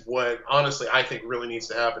that's what, honestly, I think really needs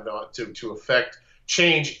to happen to affect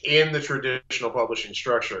change in the traditional publishing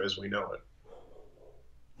structure as we know it.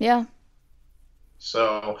 Yeah.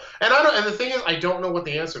 So, and I don't, and the thing is, I don't know what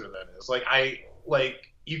the answer to that is.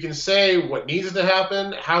 You can say what needs to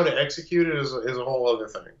happen, how to execute it is a whole other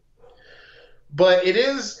thing. But it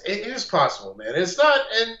is possible, man. It's not,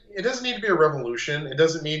 and it doesn't need to be a revolution. It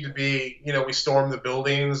doesn't need to be, we storm the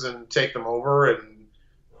buildings and take them over and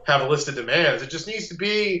have a list of demands. It just needs to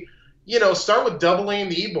be, start with doubling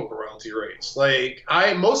the ebook royalty rates.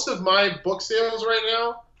 Most of my book sales right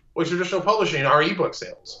now with traditional publishing are ebook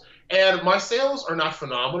sales, and my sales are not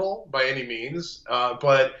phenomenal by any means.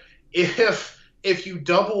 But if you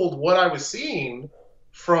doubled what I was seeing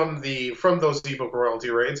from those ebook royalty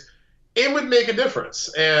rates, it would make a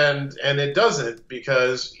difference, and it doesn't,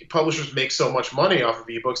 because publishers make so much money off of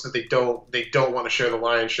ebooks that they don't want to share the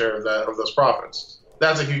lion's share of those profits.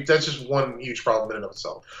 That's just one huge problem in and of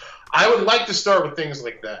itself. I would like to start with things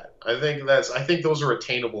like that. I think those are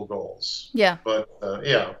attainable goals. Yeah. But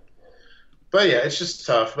yeah, it's just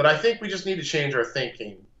tough. But I think we just need to change our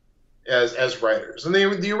thinking as writers. And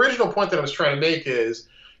the original point that I was trying to make is,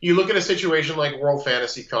 you look at a situation like World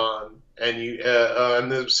Fantasy Con, and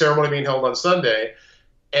and the ceremony being held on Sunday,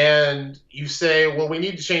 and you say, well, we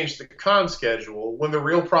need to change the con schedule, when the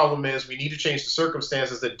real problem is we need to change the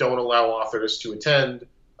circumstances that don't allow authors to attend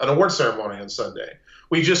an award ceremony on Sunday.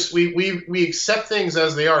 We accept things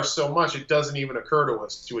as they are so much, it doesn't even occur to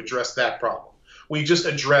us to address that problem. We just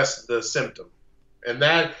address the symptom. And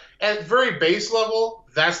that, at very base level,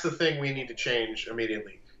 that's the thing we need to change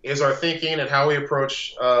immediately, is our thinking and how we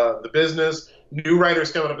approach the business. New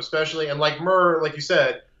writers coming up especially, and like you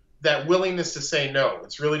said, that willingness to say no.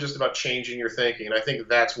 It's really just about changing your thinking, and I think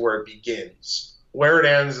that's where it begins. Where it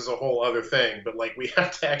ends is a whole other thing, but we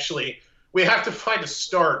have to find a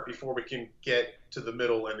start before we can get to the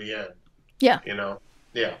middle and the end. Yeah.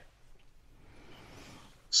 Yeah.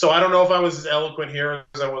 So I don't know if I was as eloquent here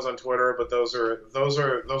as I was on Twitter, but those are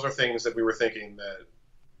things that we were thinking that,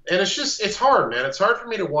 and it's hard, man. It's hard for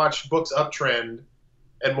me to watch books uptrend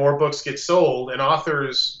and more books get sold and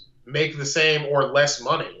authors make the same or less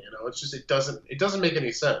money. It's just, it doesn't make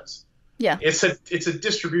any sense. Yeah. It's a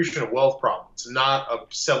distribution of wealth problem. It's not a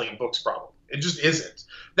selling books problem. It just isn't.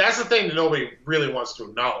 That's the thing that nobody really wants to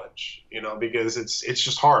acknowledge, because it's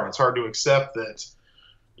just hard. It's hard to accept that,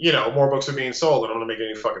 more books are being sold and I'm not making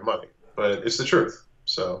any fucking money. But it's the truth.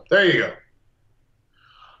 So there you go.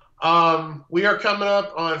 We are coming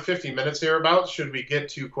up on 50 minutes here about. Should we get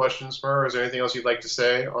to questions, Mur? Is there anything else you'd like to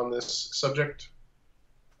say on this subject?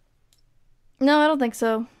 No, I don't think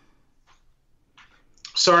so.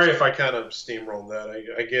 Sorry if I kind of steamrolled that.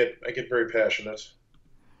 I get very passionate.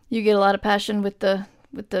 You get a lot of passion with the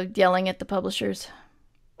yelling at the publishers.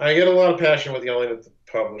 I get a lot of passion with yelling at the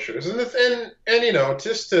publishers, and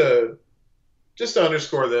just to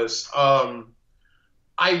underscore this,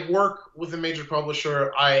 I work with a major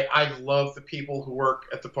publisher. I love the people who work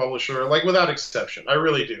at the publisher, without exception. I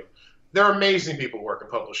really do. They're amazing people who work in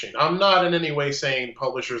publishing. I'm not in any way saying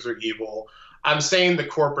publishers are evil. I'm saying the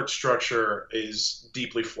corporate structure is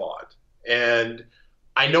deeply flawed. And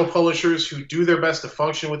I know publishers who do their best to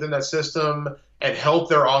function within that system and help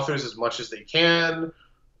their authors as much as they can.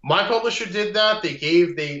 My publisher did that.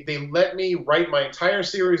 They let me write my entire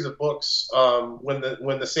series of books when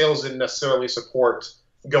the sales didn't necessarily support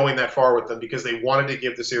going that far with them, because they wanted to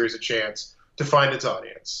give the series a chance to find its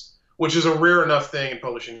audience, which is a rare enough thing in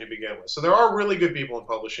publishing to begin with. So there are really good people in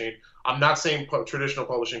publishing. I'm not saying traditional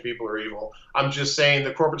publishing people are evil. I'm just saying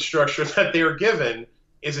the corporate structure that they are given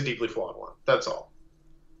is a deeply flawed one. That's all.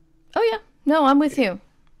 Oh, yeah. No, I'm with you.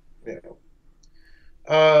 Yeah.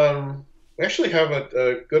 We actually have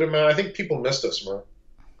a good amount. I think people missed us, Mer.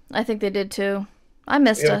 I think they did, too. I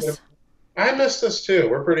missed us. I missed us, too.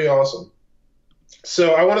 We're pretty awesome.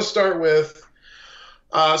 So I want to start with...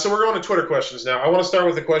 so we're going to Twitter questions now. I want to start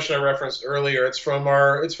with the question I referenced earlier. It's from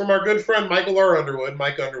our good friend Michael R. Underwood.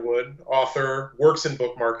 Mike Underwood, author, works in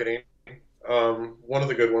book marketing. One of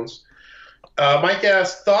the good ones. Mike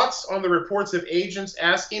asked, thoughts on the reports of agents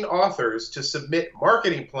asking authors to submit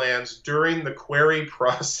marketing plans during the query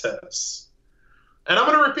process. And I'm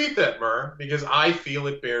going to repeat that, Mur, because I feel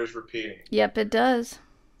it bears repeating. Yep, it does.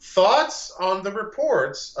 Thoughts on the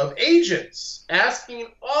reports of agents asking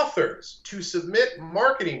authors to submit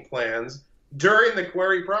marketing plans during the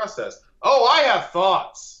query process. Oh, I have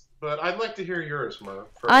thoughts, but I'd like to hear yours, Mur.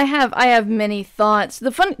 I have many thoughts.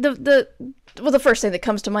 The first thing that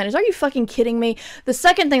comes to mind is, are you fucking kidding me? The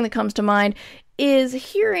second thing that comes to mind is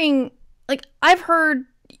hearing, I've heard,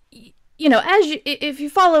 if you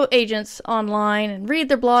follow agents online and read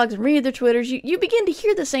their blogs and read their Twitters, you begin to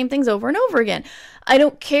hear the same things over and over again. I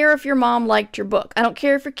don't care if your mom liked your book. I don't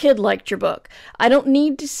care if your kid liked your book. I don't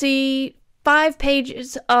need to see 5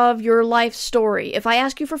 pages of your life story. If I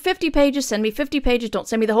ask you for 50 pages, send me 50 pages. Don't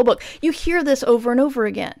send me the whole book. You hear this over and over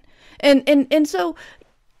again. And so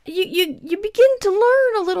you begin to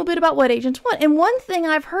learn a little bit about what agents want. And one thing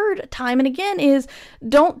I've heard time and again is,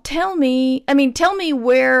 tell me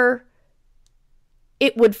where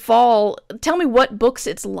it would fall. Tell me what books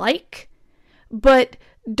it's like, but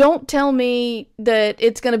don't tell me that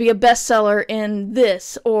it's going to be a bestseller in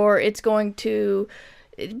this, or it's going to...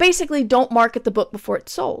 Basically, don't market the book before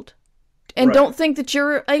it's sold. And don't think that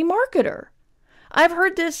you're a marketer. I've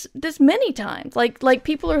heard this many times. Like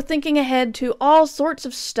people are thinking ahead to all sorts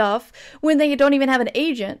of stuff when they don't even have an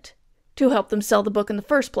agent to help them sell the book in the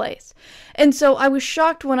first place. And so I was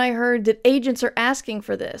shocked when I heard that agents are asking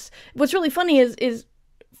for this. What's really funny is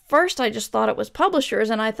first I just thought it was publishers,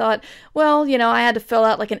 and I thought, well, I had to fill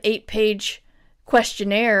out like an 8-page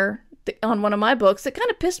questionnaire on one of my books that kind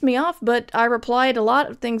of pissed me off, but I replied a lot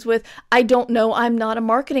of things with, I don't know, I'm not a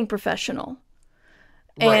marketing professional.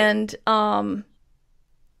 Right. And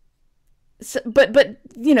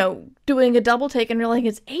doing a double take and realizing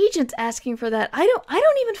it's agents asking for that. I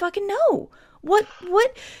don't even fucking know what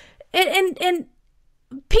and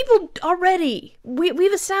people already,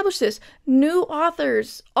 we've established this. New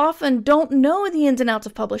authors often don't know the ins and outs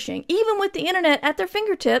of publishing. Even with the internet at their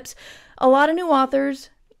fingertips, a lot of new authors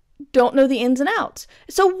don't know the ins and outs.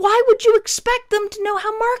 So why would you expect them to know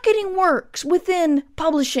how marketing works within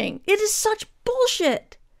publishing? It is such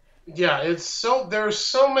bullshit. Yeah, there's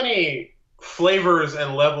so many flavors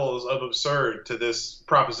and levels of absurd to this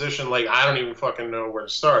proposition. Like, I don't even fucking know where to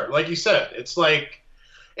start. Like you said, it's like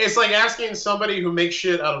asking somebody who makes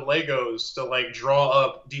shit out of Legos to like draw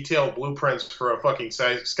up detailed blueprints for a fucking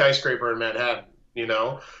skyscraper in Manhattan.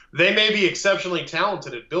 They may be exceptionally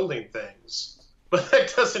talented at building things, but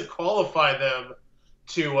that doesn't qualify them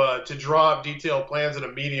to draw up detailed plans in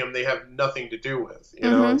a medium they have nothing to do with.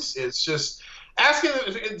 It's just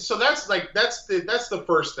asking. So that's the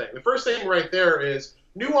first thing. The first thing right there is,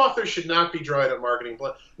 new authors should not be drawing up marketing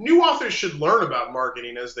plans. New authors should learn about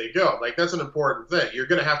marketing as they go. Like, that's an important thing. You're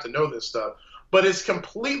going to have to know this stuff. But it's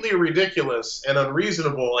completely ridiculous and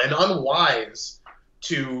unreasonable and unwise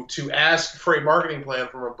to ask for a marketing plan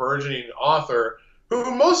from a burgeoning author,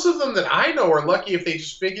 who most of them that I know are lucky if they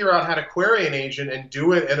just figure out how to query an agent and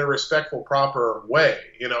do it in a respectful, proper way.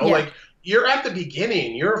 Like, you're at the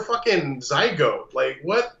beginning. You're a fucking zygote. Like,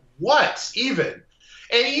 what even?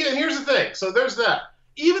 And here's the thing. So there's that.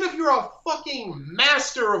 Even if you're a fucking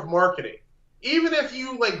master of marketing, even if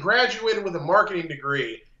you like graduated with a marketing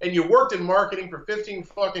degree and you worked in marketing for 15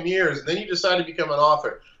 fucking years and then you decide to become an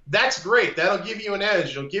author, that's great. That'll give you an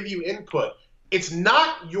edge. It'll give you input. It's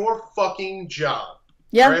not your fucking job.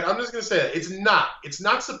 Yeah. Right? I'm just going to say that. It's not. It's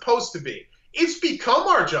not supposed to be. It's become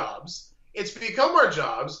our jobs.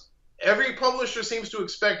 Every publisher seems to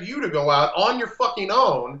expect you to go out on your fucking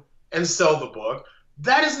own and sell the book.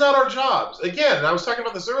 That is not our jobs. Again, and I was talking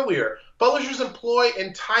about this earlier, publishers employ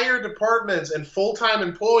entire departments and full-time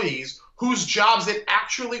employees whose jobs it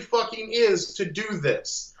actually fucking is to do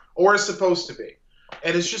this, or is supposed to be.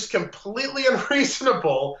 And it's just completely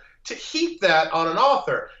unreasonable to heap that on an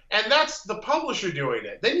author. And that's the publisher doing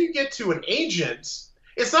it. Then you get to an agent.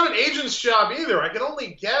 It's not an agent's job either. I can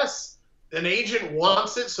only guess an agent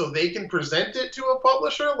wants it so they can present it to a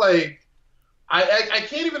publisher. Like, I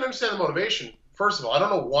can't even understand the motivation. First of all, I don't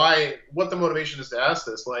know what the motivation is to ask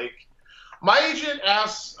this. Like, my agent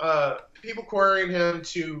asks people querying him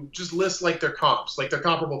to just list like their comps, like their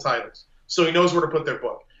comparable titles, so he knows where to put their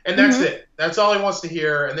book. And that's it. That's all he wants to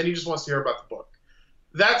hear, and then he just wants to hear about the book.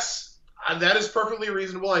 That is perfectly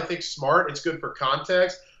reasonable. I think smart. It's good for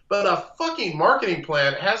context. But a fucking marketing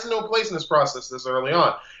plan has no place in this process this early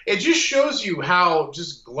on. It just shows you how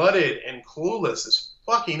just glutted and clueless this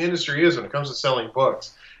fucking industry is when it comes to selling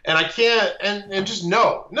books. And I can't, and just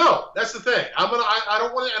no, that's the thing. I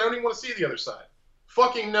don't even want to see the other side.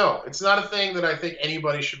 Fucking no. It's not a thing that I think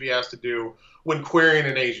anybody should be asked to do when querying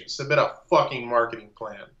an agent. Submit a fucking marketing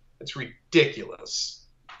plan. It's ridiculous.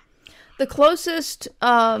 The closest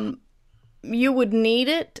you would need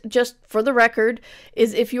it, just for the record,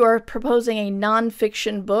 is if you are proposing a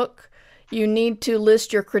nonfiction book, you need to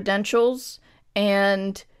list your credentials,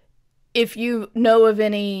 and if you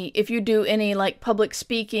do any like public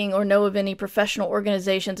speaking or know of any professional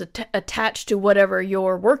organizations attached to whatever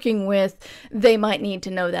you're working with, they might need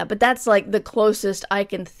to know that. But that's like the closest I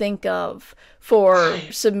can think of for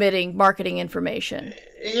submitting marketing information.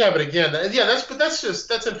 Yeah, but again,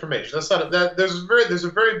 that's information. That's not that. There's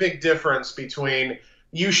a very big difference between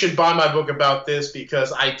you should buy my book about this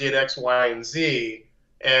because I did X, Y, and Z,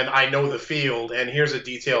 and I know the field, and here's a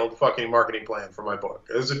detailed fucking marketing plan for my book.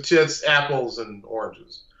 It's apples and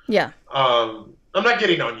oranges. Yeah. I'm not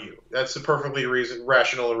getting on you. That's a perfectly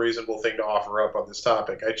rational and reasonable thing to offer up on this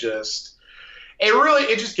topic. It just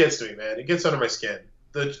gets to me, man. It gets under my skin.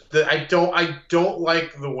 I don't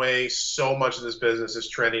like the way so much of this business is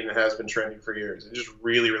trending and has been trending for years. It just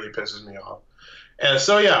really, really pisses me off. And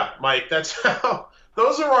so, yeah, Mike, those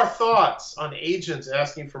are our thoughts on agents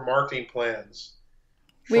asking for marketing plans.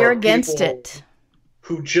 We are against it.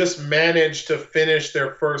 Who just managed to finish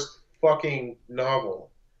their first fucking novel.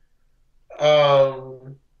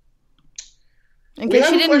 In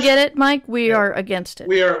case you didn't get it, Mike, we are against it.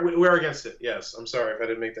 We are against it. Yes, I'm sorry if I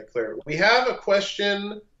didn't make that clear. We have a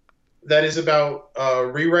question that is about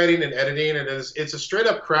rewriting and editing, and it's a straight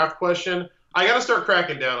up craft question. I got to start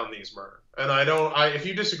cracking down on these, Murr. And if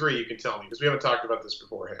you disagree, you can tell me, because we haven't talked about this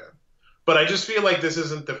beforehand. But I just feel like this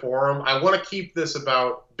isn't the forum. I want to keep this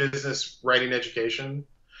about business writing education.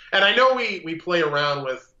 And I know we play around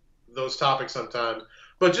with those topics sometimes,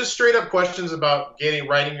 but just straight up questions about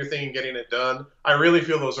writing your thing and getting it done, I really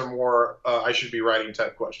feel those are more I should be writing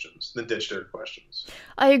type questions than ditch dirt questions.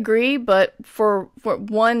 I agree, but for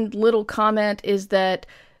one little comment is that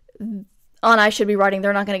on I should be writing,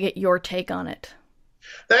 they're not going to get your take on it.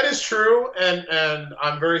 That is true, and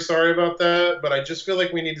I'm very sorry about that, but I just feel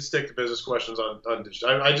like we need to stick to business questions on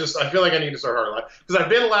digital. I feel like I need to start hard, because I've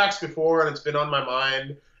been lax before and it's been on my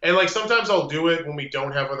mind. And like sometimes I'll do it when we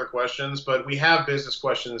don't have other questions, but we have business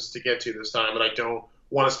questions to get to this time, and I don't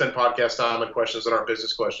want to spend podcast time on questions that aren't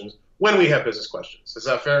business questions when we have business questions. Is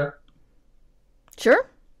that fair? Sure.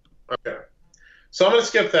 Okay. So I'm going to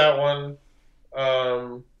skip that one.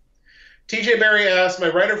 TJ Berry asks, my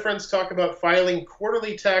writer friends talk about filing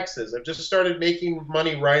quarterly taxes. I've just started making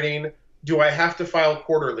money writing. Do I have to file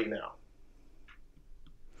quarterly now?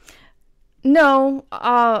 No,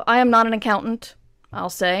 I am not an accountant, I'll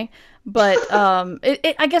say. But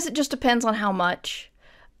I guess it just depends on how much.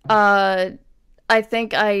 I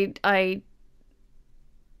think I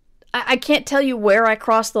can't tell you where I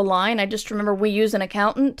crossed the line. I just remember we use an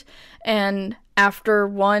accountant, and after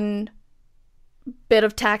one bit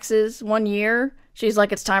of taxes 1 year, she's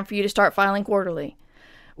like, it's time for you to start filing quarterly.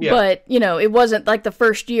 Yeah. But, it wasn't like the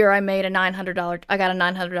first year I got a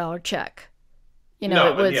 $900 check.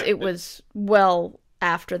 It was well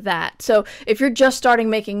after that. So if you're just starting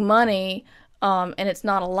making money, and it's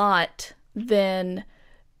not a lot, then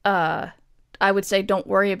I would say don't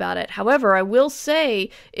worry about it. However, I will say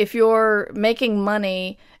if you're making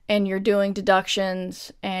money and you're doing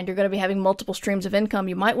deductions and you're going to be having multiple streams of income,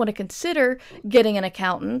 you might want to consider getting an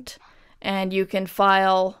accountant, and you can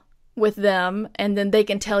file with them, and then they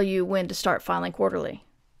can tell you when to start filing quarterly.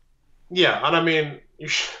 Yeah, and I mean,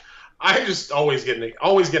 I just always get an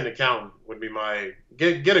accountant would be my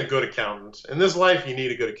get a good accountant. In this life, you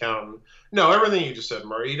need a good accountant. No, everything you just said,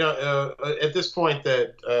 Murray. At this point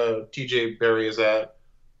that TJ Berry is at,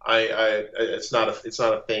 it's not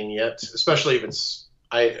a thing yet, especially if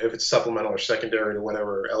it's supplemental or secondary to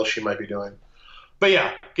whatever else you might be doing. But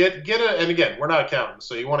yeah, and again, we're not accountants,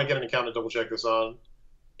 so you want to get an accountant to double check this on.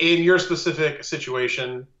 In your specific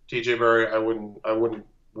situation, TJ Berry, I wouldn't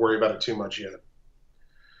worry about it too much yet.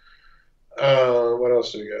 What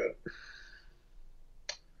else do we got?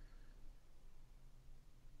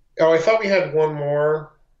 Oh, I thought we had one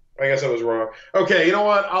more. I guess I was wrong. Okay, you know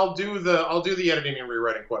what? I'll do the editing and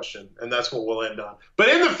rewriting question, and that's what we'll end on. But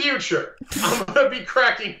in the future, I'm going to be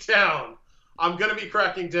cracking down. on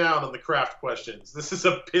the craft questions. This is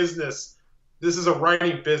a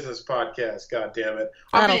writing business podcast. God damn it!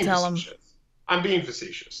 I'm being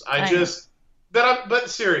facetious. But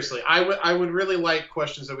seriously, I would really like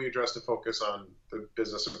questions that we address to focus on the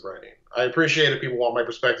business of writing. I appreciate if people want my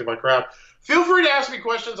perspective on craft. Feel free to ask me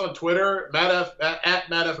questions on Twitter, at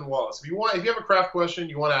Matt F. and Wallace. If you have a craft question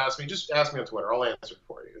you want to ask me, just ask me on Twitter. I'll answer it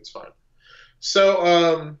for you. It's fine.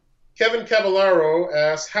 So Kevin Cavallaro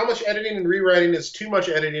asks, how much editing and rewriting is too much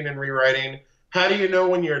editing and rewriting? How do you know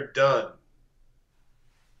when you're done?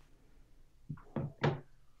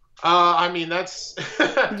 I mean, that's...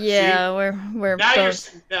 Yeah, we're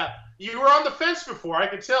both... You were on the fence before. I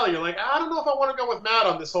could tell. You're like, I don't know if I want to go with Matt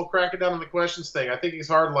on this whole cracking down on the questions thing. I think he's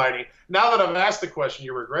hardlining. Now that I've asked the question,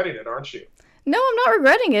 you're regretting it, aren't you? No, I'm not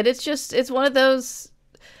regretting it. It's one of those,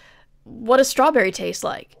 what does strawberry taste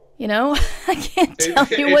like? I can't tell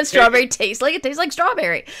you what strawberry tastes like. It tastes like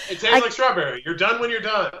strawberry. It tastes like strawberry. You're done when you're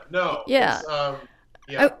done. No. Yeah.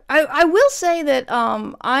 Yeah. I will say that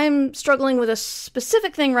I'm struggling with a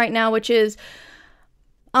specific thing right now, which is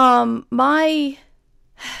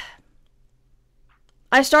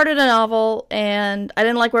I started a novel and I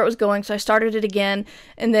didn't like where it was going, so I started it again,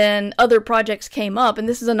 and then other projects came up, and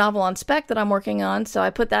this is a novel on spec that I'm working on, so I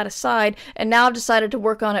put that aside, and now I've decided to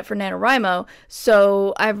work on it for NaNoWriMo,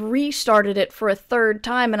 so I've restarted it for a third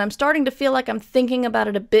time, and I'm starting to feel like I'm thinking about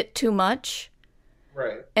it a bit too much.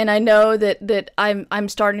 Right. And I know that I'm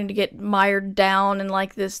starting to get mired down in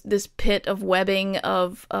like this pit of webbing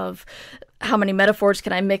of how many metaphors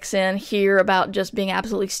can I mix in here about just being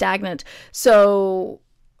absolutely stagnant. So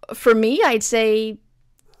for me, I'd say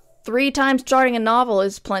 3 times starting a novel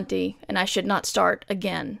is plenty, and I should not start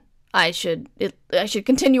again. I should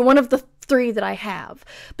continue one of the 3 that I have.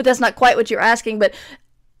 But that's not quite what you're asking. But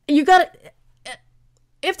you got to,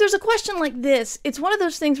 if there's a question like this, it's one of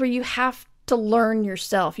those things where you have to learn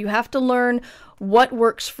yourself. You have to learn what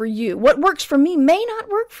works for you. What works for me may not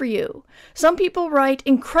work for you. Some people write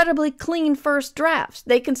incredibly clean first drafts.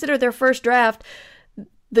 They consider their first draft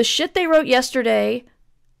the shit they wrote yesterday,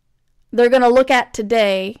 they're going to look at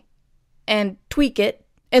today and tweak it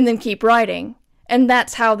and then keep writing. And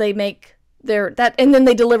that's how they make and then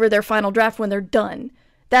they deliver their final draft when they're done.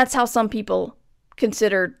 That's how some people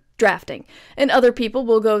consider drafting. And other people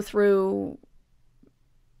will go through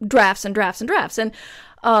drafts and drafts and drafts. And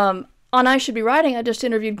on I Should Be Writing, I just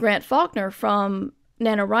interviewed Grant Faulkner from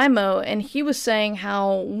NaNoWriMo, and he was saying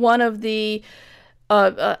how one of the,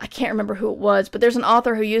 I can't remember who it was, but there's an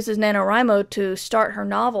author who uses NaNoWriMo to start her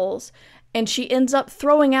novels, and she ends up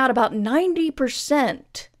throwing out about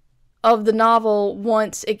 90% of the novel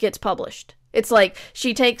once it gets published. It's like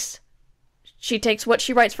she takes what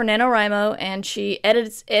she writes for NaNoWriMo and she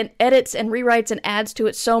edits and rewrites and adds to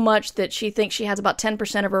it so much that she thinks she has about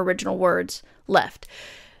 10% of her original words left.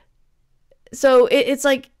 So it's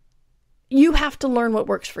like you have to learn what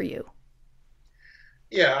works for you.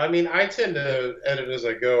 Yeah, I mean, I tend to edit as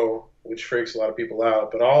I go, which freaks a lot of people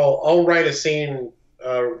out. But I'll write a scene,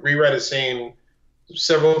 rewrite a scene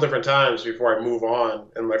several different times before I move on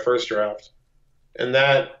in my first draft, and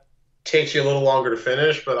that takes you a little longer to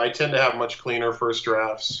finish. But I tend to have much cleaner first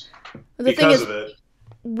drafts because of it.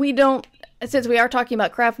 We don't, since we are talking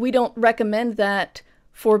about craft, we don't recommend that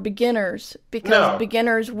for beginners, because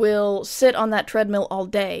beginners will sit on that treadmill all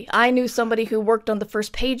day. I knew somebody who worked on the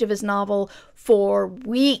first page of his novel for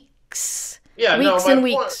weeks. Yeah,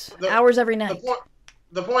 weeks, hours every night.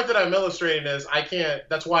 The point that I'm illustrating is I can't,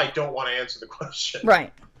 that's why I don't want to answer the question.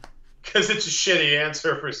 Right. Because it's a shitty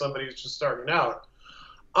answer for somebody who's just starting out.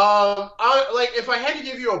 If I had to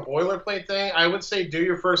give you a boilerplate thing, I would say do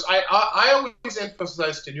your first. I always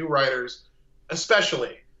emphasize to new writers,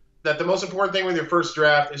 especially, that the most important thing with your first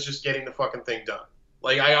draft is just getting the fucking thing done.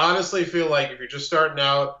 Like, I honestly feel like if you're just starting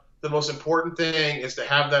out, the most important thing is to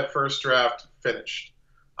have that first draft finished.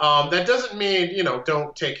 That doesn't mean,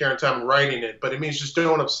 don't take care and time writing it, but it means just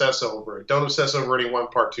don't obsess over it. Don't obsess over any one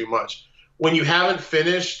part too much. When you haven't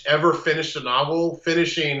ever finished a novel,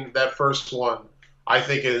 finishing that first one, I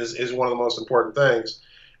think is one of the most important things.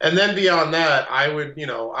 And then beyond that, I wouldn't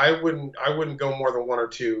go more than 1 or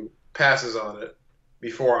 2 passes on it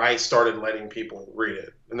before I started letting people read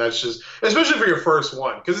it. And that's just, especially for your first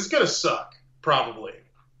one, because it's going to suck, probably.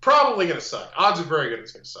 Probably going to suck. Odds are very good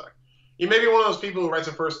it's going to suck. You may be one of those people who writes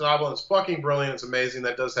a first novel and it's fucking brilliant, it's amazing,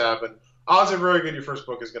 that does happen. Odds are very good your first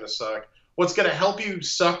book is going to suck. What's going to help you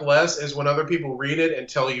suck less is when other people read it and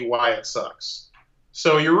tell you why it sucks.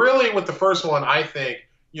 So you're really, with the first one, I think,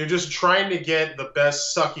 you're just trying to get the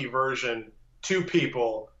best sucky version to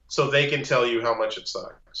people so they can tell you how much it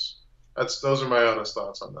sucks. Those are my honest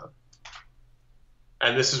thoughts on that.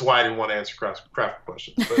 And this is why I didn't want to answer craft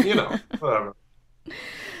questions, but whatever.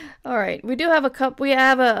 All right, we do have we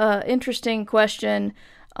have a interesting question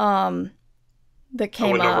that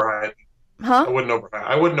came up. Overhype it. Huh?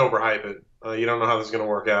 I wouldn't overhype it. You don't know how this is going to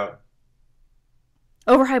work out.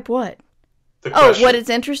 Overhype what? What it's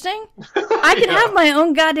interesting? I can have my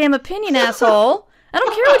own goddamn opinion, asshole. I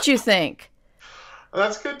don't care what you think.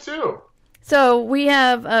 That's good too. So we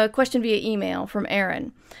have a question via email from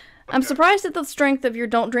Aaron. Okay. I'm surprised at the strength of your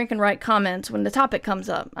don't drink and write comments when the topic comes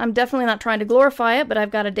up. I'm definitely not trying to glorify it, but I've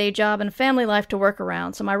got a day job and a family life to work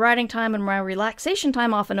around, so my writing time and my relaxation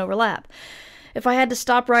time often overlap. If I had to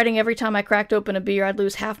stop writing every time I cracked open a beer, I'd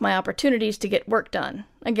lose half my opportunities to get work done.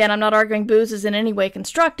 Again, I'm not arguing booze is in any way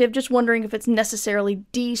constructive, just wondering if it's necessarily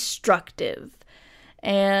destructive.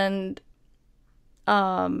 And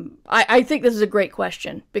I think this is a great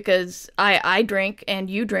question, because I drink and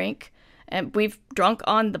you drink, and we've drunk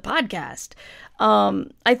on the podcast.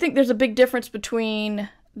 I think there's a big difference between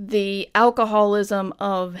the alcoholism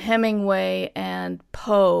of Hemingway and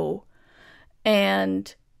Poe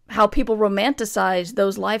and how people romanticize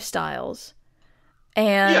those lifestyles.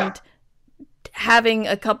 And having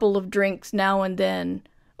a couple of drinks now and then,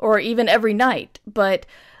 or even every night. But,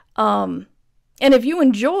 and if you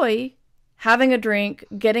enjoy having a drink,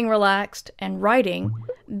 getting relaxed, and writing,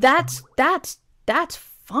 that's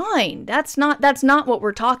fine. That's not what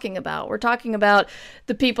we're talking about. We're talking about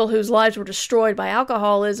the people whose lives were destroyed by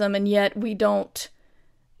alcoholism, and yet we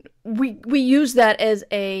use that as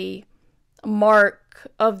a mark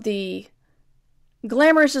of the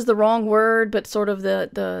glamorous is the wrong word, but sort of the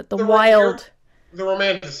wild, the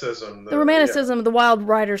romanticism, of the wild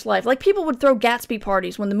writer's life. Like, people would throw Gatsby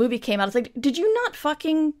parties when the movie came out. It's like, did you not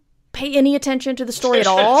fucking pay any attention to the story at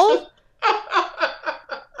all?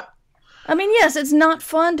 I mean, yes, it's not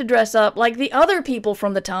fun to dress up like the other people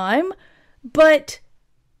from the time, but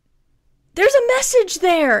there's a message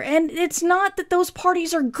there, and it's not that those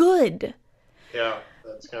parties are good. Yeah,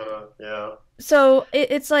 that's kind of, yeah. So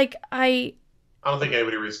it's like I don't think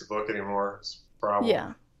anybody reads the book anymore. It's a problem.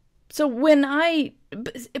 Yeah. So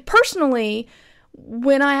personally,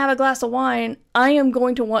 when I have a glass of wine, I am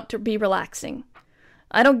going to want to be relaxing.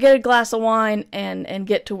 I don't get a glass of wine and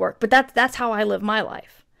get to work, but that's how I live my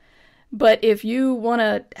life. But if you want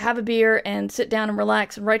to have a beer and sit down and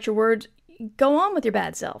relax and write your words, go on with your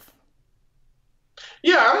bad self.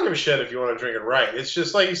 Yeah, I don't give a shit if you want to drink it right. It's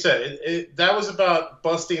just like you said, that was about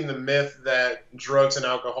busting the myth that drugs and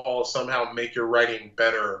alcohol somehow make your writing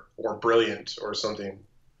better or brilliant or something,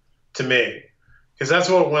 to me. Because that's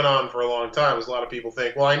what went on for a long time. Is a lot of people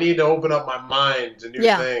think, well, I need to open up my mind to new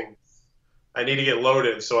things. I need to get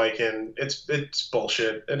loaded so I can. It's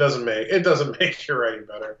bullshit. It doesn't make your writing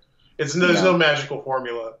better. There's no magical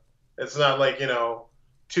formula. It's not like,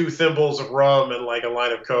 2 thimbles of rum and like a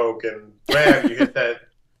line of Coke, and bam, you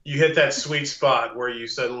hit that sweet spot where you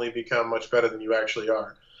suddenly become much better than you actually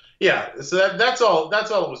are. Yeah, so that's all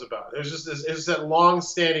it was about. It was just that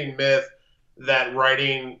long-standing myth that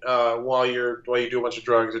writing while you do a bunch of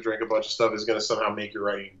drugs or drink a bunch of stuff is going to somehow make your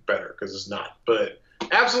writing better, because it's not. But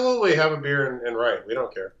absolutely, have a beer and write. We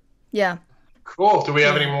don't care. Yeah. Cool. Do we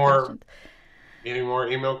have any more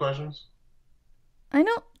email questions? I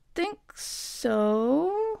don't think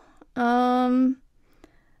so. I'm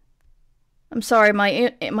sorry,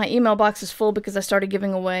 my email box is full because I started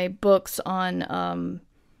giving away books on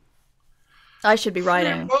I should be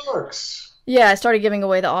writing. Books. Yeah, I started giving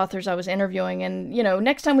away the authors I was interviewing, and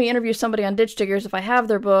next time we interview somebody on Ditch Diggers, if I have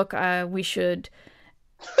their book, we should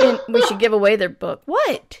give away their book.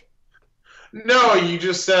 What? No, you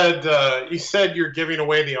just said you're giving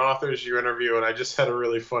away the authors you interview, and I just had a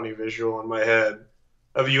really funny visual in my head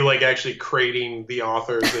of you like actually creating the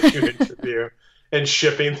authors that you interview and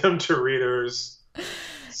shipping them to readers.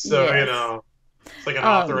 So yes. It's like an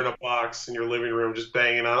author in a box in your living room just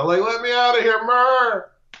banging on it, like, let me out of here,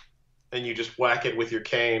 Murr! And you just whack it with your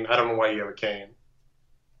cane. I don't know why you have a cane.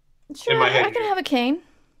 Sure, in my head, I can have a cane.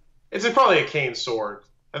 It's probably a cane sword.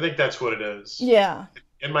 I think that's what it is. Yeah.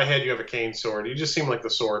 In my head, you have a cane sword. You just seem like the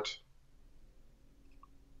sort.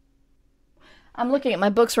 I'm looking at my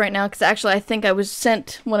books right now because actually I think I was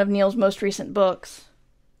sent one of Neil's most recent books.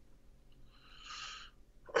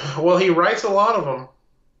 Well, he writes a lot of them.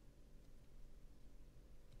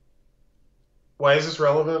 Why is this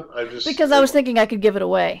relevant? Because I was thinking I could give it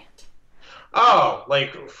away. Oh,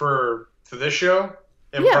 like for this show?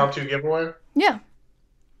 Impromptu giveaway? Yeah.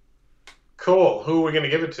 Cool. Who are we going to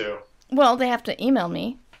give it to? Well, they have to email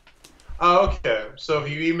me. Oh, okay. So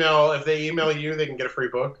if they email you, they can get a free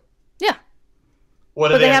book? Yeah. What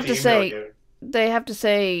do they have to say? You? They have to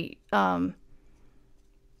say,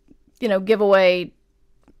 give away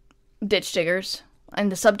Ditch Diggers in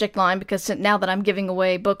the subject line, because now that I'm giving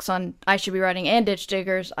away books on I Should Be Writing and Ditch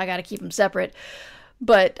Diggers, I got to keep them separate.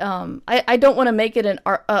 But I don't want to make it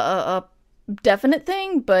a definite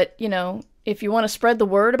thing, but, if you want to spread the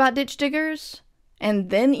word about Ditch Diggers and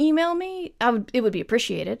then email me, it would be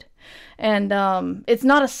appreciated. And it's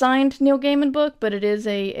not a signed Neil Gaiman book, but it is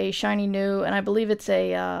a shiny new, and I believe it's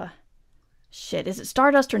a is it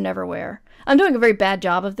Stardust or Neverwhere? I'm doing a very bad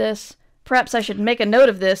job of this. Perhaps I should make a note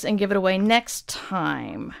of this and give it away next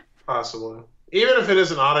time. Possibly. Even if it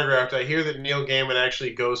isn't autographed, I hear that Neil Gaiman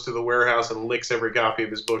actually goes to the warehouse and licks every copy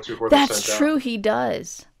of his books before they're sent out. That's true, he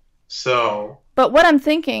does. So. But what I'm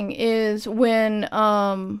thinking is when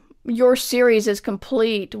your series is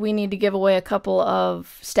complete, we need to give away a couple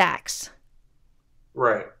of stacks.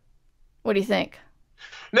 Right. What do you think?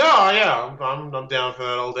 No, yeah, I'm down for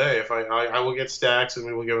that all day. If I will get stacks and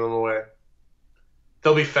we will give them away.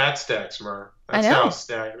 They'll be fat stacks, Mer. That's I know. How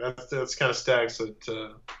stack. That's kind of stacks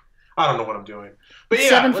that I don't know what I'm doing. But yeah,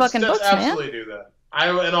 7 fucking books, absolutely do that.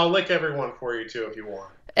 I'll lick everyone for you too if you want.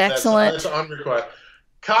 Excellent. That's on request.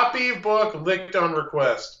 Copy of book licked on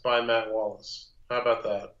request by Matt Wallace. How about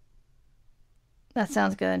that? That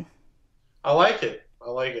sounds good. I like it. I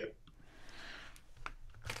like it.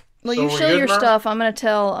 Well, So you we're show good, your Mer? stuff. I'm going to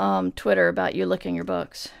tell Twitter about you licking your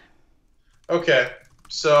books. Okay.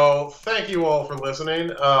 So thank you all for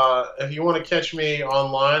listening. If you want to catch me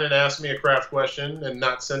online and ask me a craft question and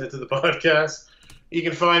not send it to the podcast, you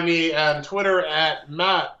can find me on Twitter at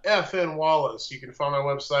MattFNWallace. You can find my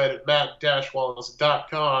website at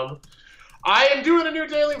matt-wallace.com. I am doing a new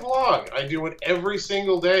daily vlog. I do it every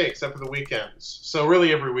single day except for the weekends. So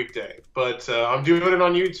really every weekday. But I'm doing it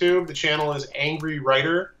on YouTube. The channel is Angry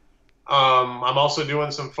Writer. I'm also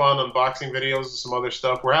doing some fun unboxing videos and some other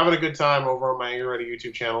stuff. We're having a good time over on my Angry Writer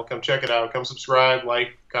YouTube channel. Come check it out. Come subscribe,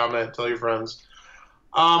 like, comment, tell your friends.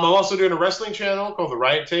 I'm also doing a wrestling channel called The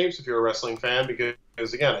Riot Tapes if you're a wrestling fan because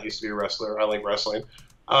again, I used to be a wrestler. I like wrestling.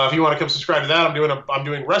 If you want to come subscribe to that, I'm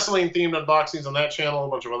doing wrestling-themed unboxings on that channel, a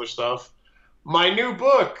bunch of other stuff. My new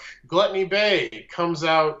book, Gluttony Bay, comes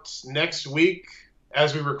out next week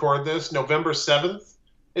as we record this, November 7th.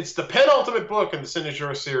 It's the penultimate book in the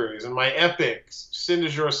Sinajura series, and my epic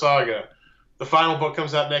Sinajura saga. The final book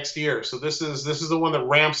comes out next year, so this is the one that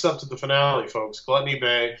ramps up to the finale, folks. Gluttony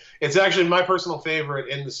Bay. It's actually my personal favorite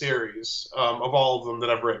in the series of all of them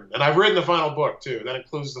that I've written, and I've written the final book too. That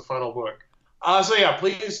includes the final book. So yeah,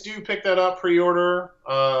 please do pick that up, pre-order,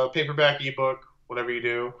 paperback, ebook, whatever you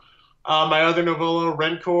do. My other novella,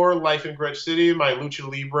 Rencor, Life in Grudge City, my Lucha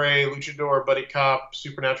Libre, Luchador, Buddy Cop,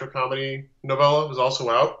 supernatural comedy novella is also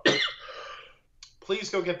out. Please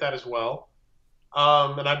go get that as well.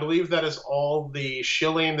 And I believe that is all the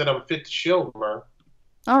shilling that I'm fit to shill, Mer.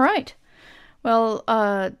 All right. Well,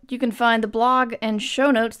 you can find the blog and show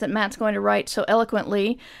notes that Matt's going to write so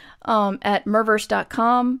eloquently at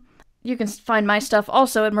merverse.com. You can find my stuff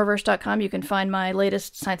also at merverse.com. You can find my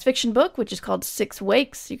latest science fiction book, which is called 6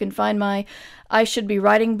 Wakes. You can find my I Should Be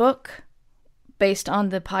Writing book based on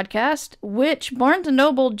the podcast, which Barnes &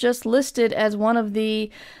 Noble just listed as one of the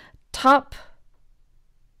top,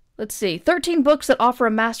 13 books that offer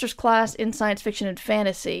a master's class in science fiction and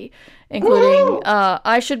fantasy, including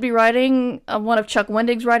I Should Be Writing, one of Chuck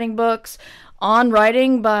Wendig's writing books, On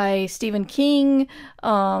Writing by Stephen King,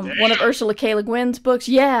 one of Ursula K. Le Guin's books.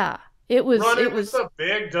 Yeah. It was the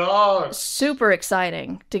big dog. Super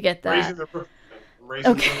exciting to get that.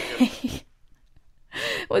 Raising okay.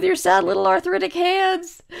 With your sad little arthritic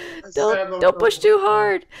hands. Don't push too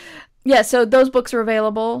hard. Yeah, so those books are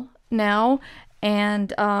available now.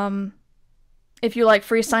 And if you like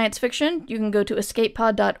free science fiction, you can go to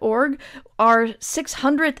escapepod.org. Our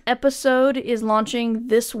 600th episode is launching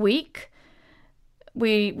this week.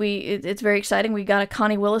 It's very exciting. We got a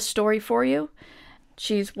Connie Willis story for you.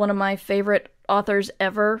 She's one of my favorite authors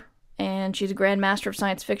ever, and she's a grandmaster of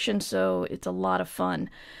science fiction, so it's a lot of fun.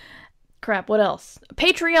 Crap, what else?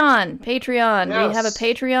 Patreon. Yes. We have a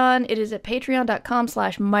Patreon. It is at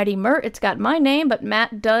patreon.com/mightymur. It's got my name, but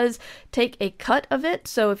Matt does take a cut of it,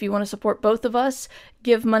 so if you want to support both of us,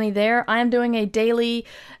 give money there. I am doing a daily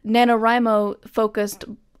NaNoWriMo-focused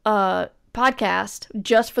podcast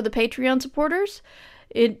just for the Patreon supporters.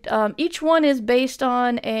 Each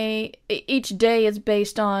day is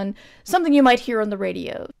based on something you might hear on the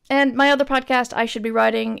radio. And my other podcast, I Should Be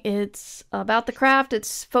Writing, it's about the craft.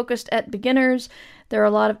 It's focused at beginners. There are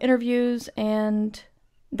a lot of interviews, and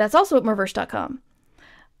that's also at merverse.com.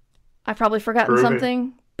 I've probably forgotten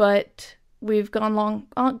something, but we've gone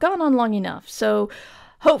on long enough. So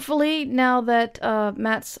hopefully, now that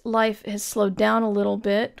Matt's life has slowed down a little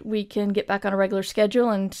bit, we can get back on a regular schedule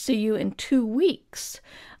and see you in 2 weeks.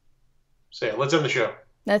 So yeah, let's end the show.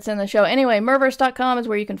 That's in the show. Anyway, merverse.com is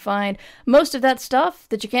where you can find most of that stuff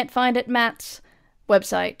that you can't find at Matt's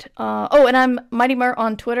website. And I'm Mighty Mer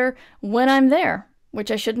on Twitter when I'm there,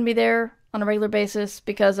 which I shouldn't be there on a regular basis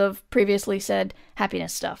because of previously said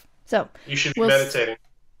happiness stuff. So you should be meditating.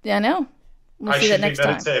 Yeah, I know. We'll see that next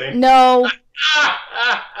meditating. time. No.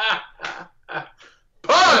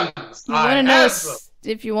 Puns!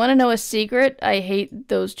 If you want to know a secret, I hate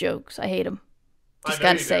those jokes. I hate them. Just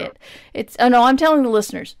gotta say it. No, I'm telling the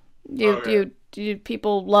listeners.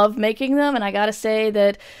 People love making them, and I gotta say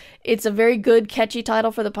that it's a very good, catchy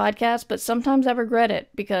title for the podcast, but sometimes I regret it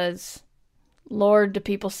because, Lord, do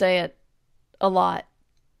people say it a lot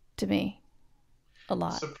to me. A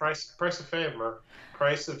lot. It's the price of fame, man.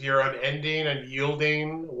 Price of your unending and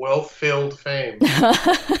yielding, wealth-filled fame.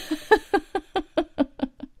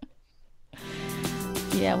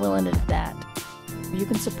 Yeah, we'll end it at that. You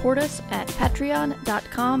can support us at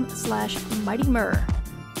patreon.com/mightymur.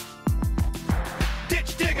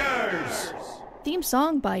 Ditch Diggers! Theme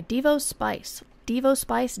song by Devo Spice.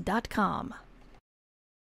 DevoSpice.com.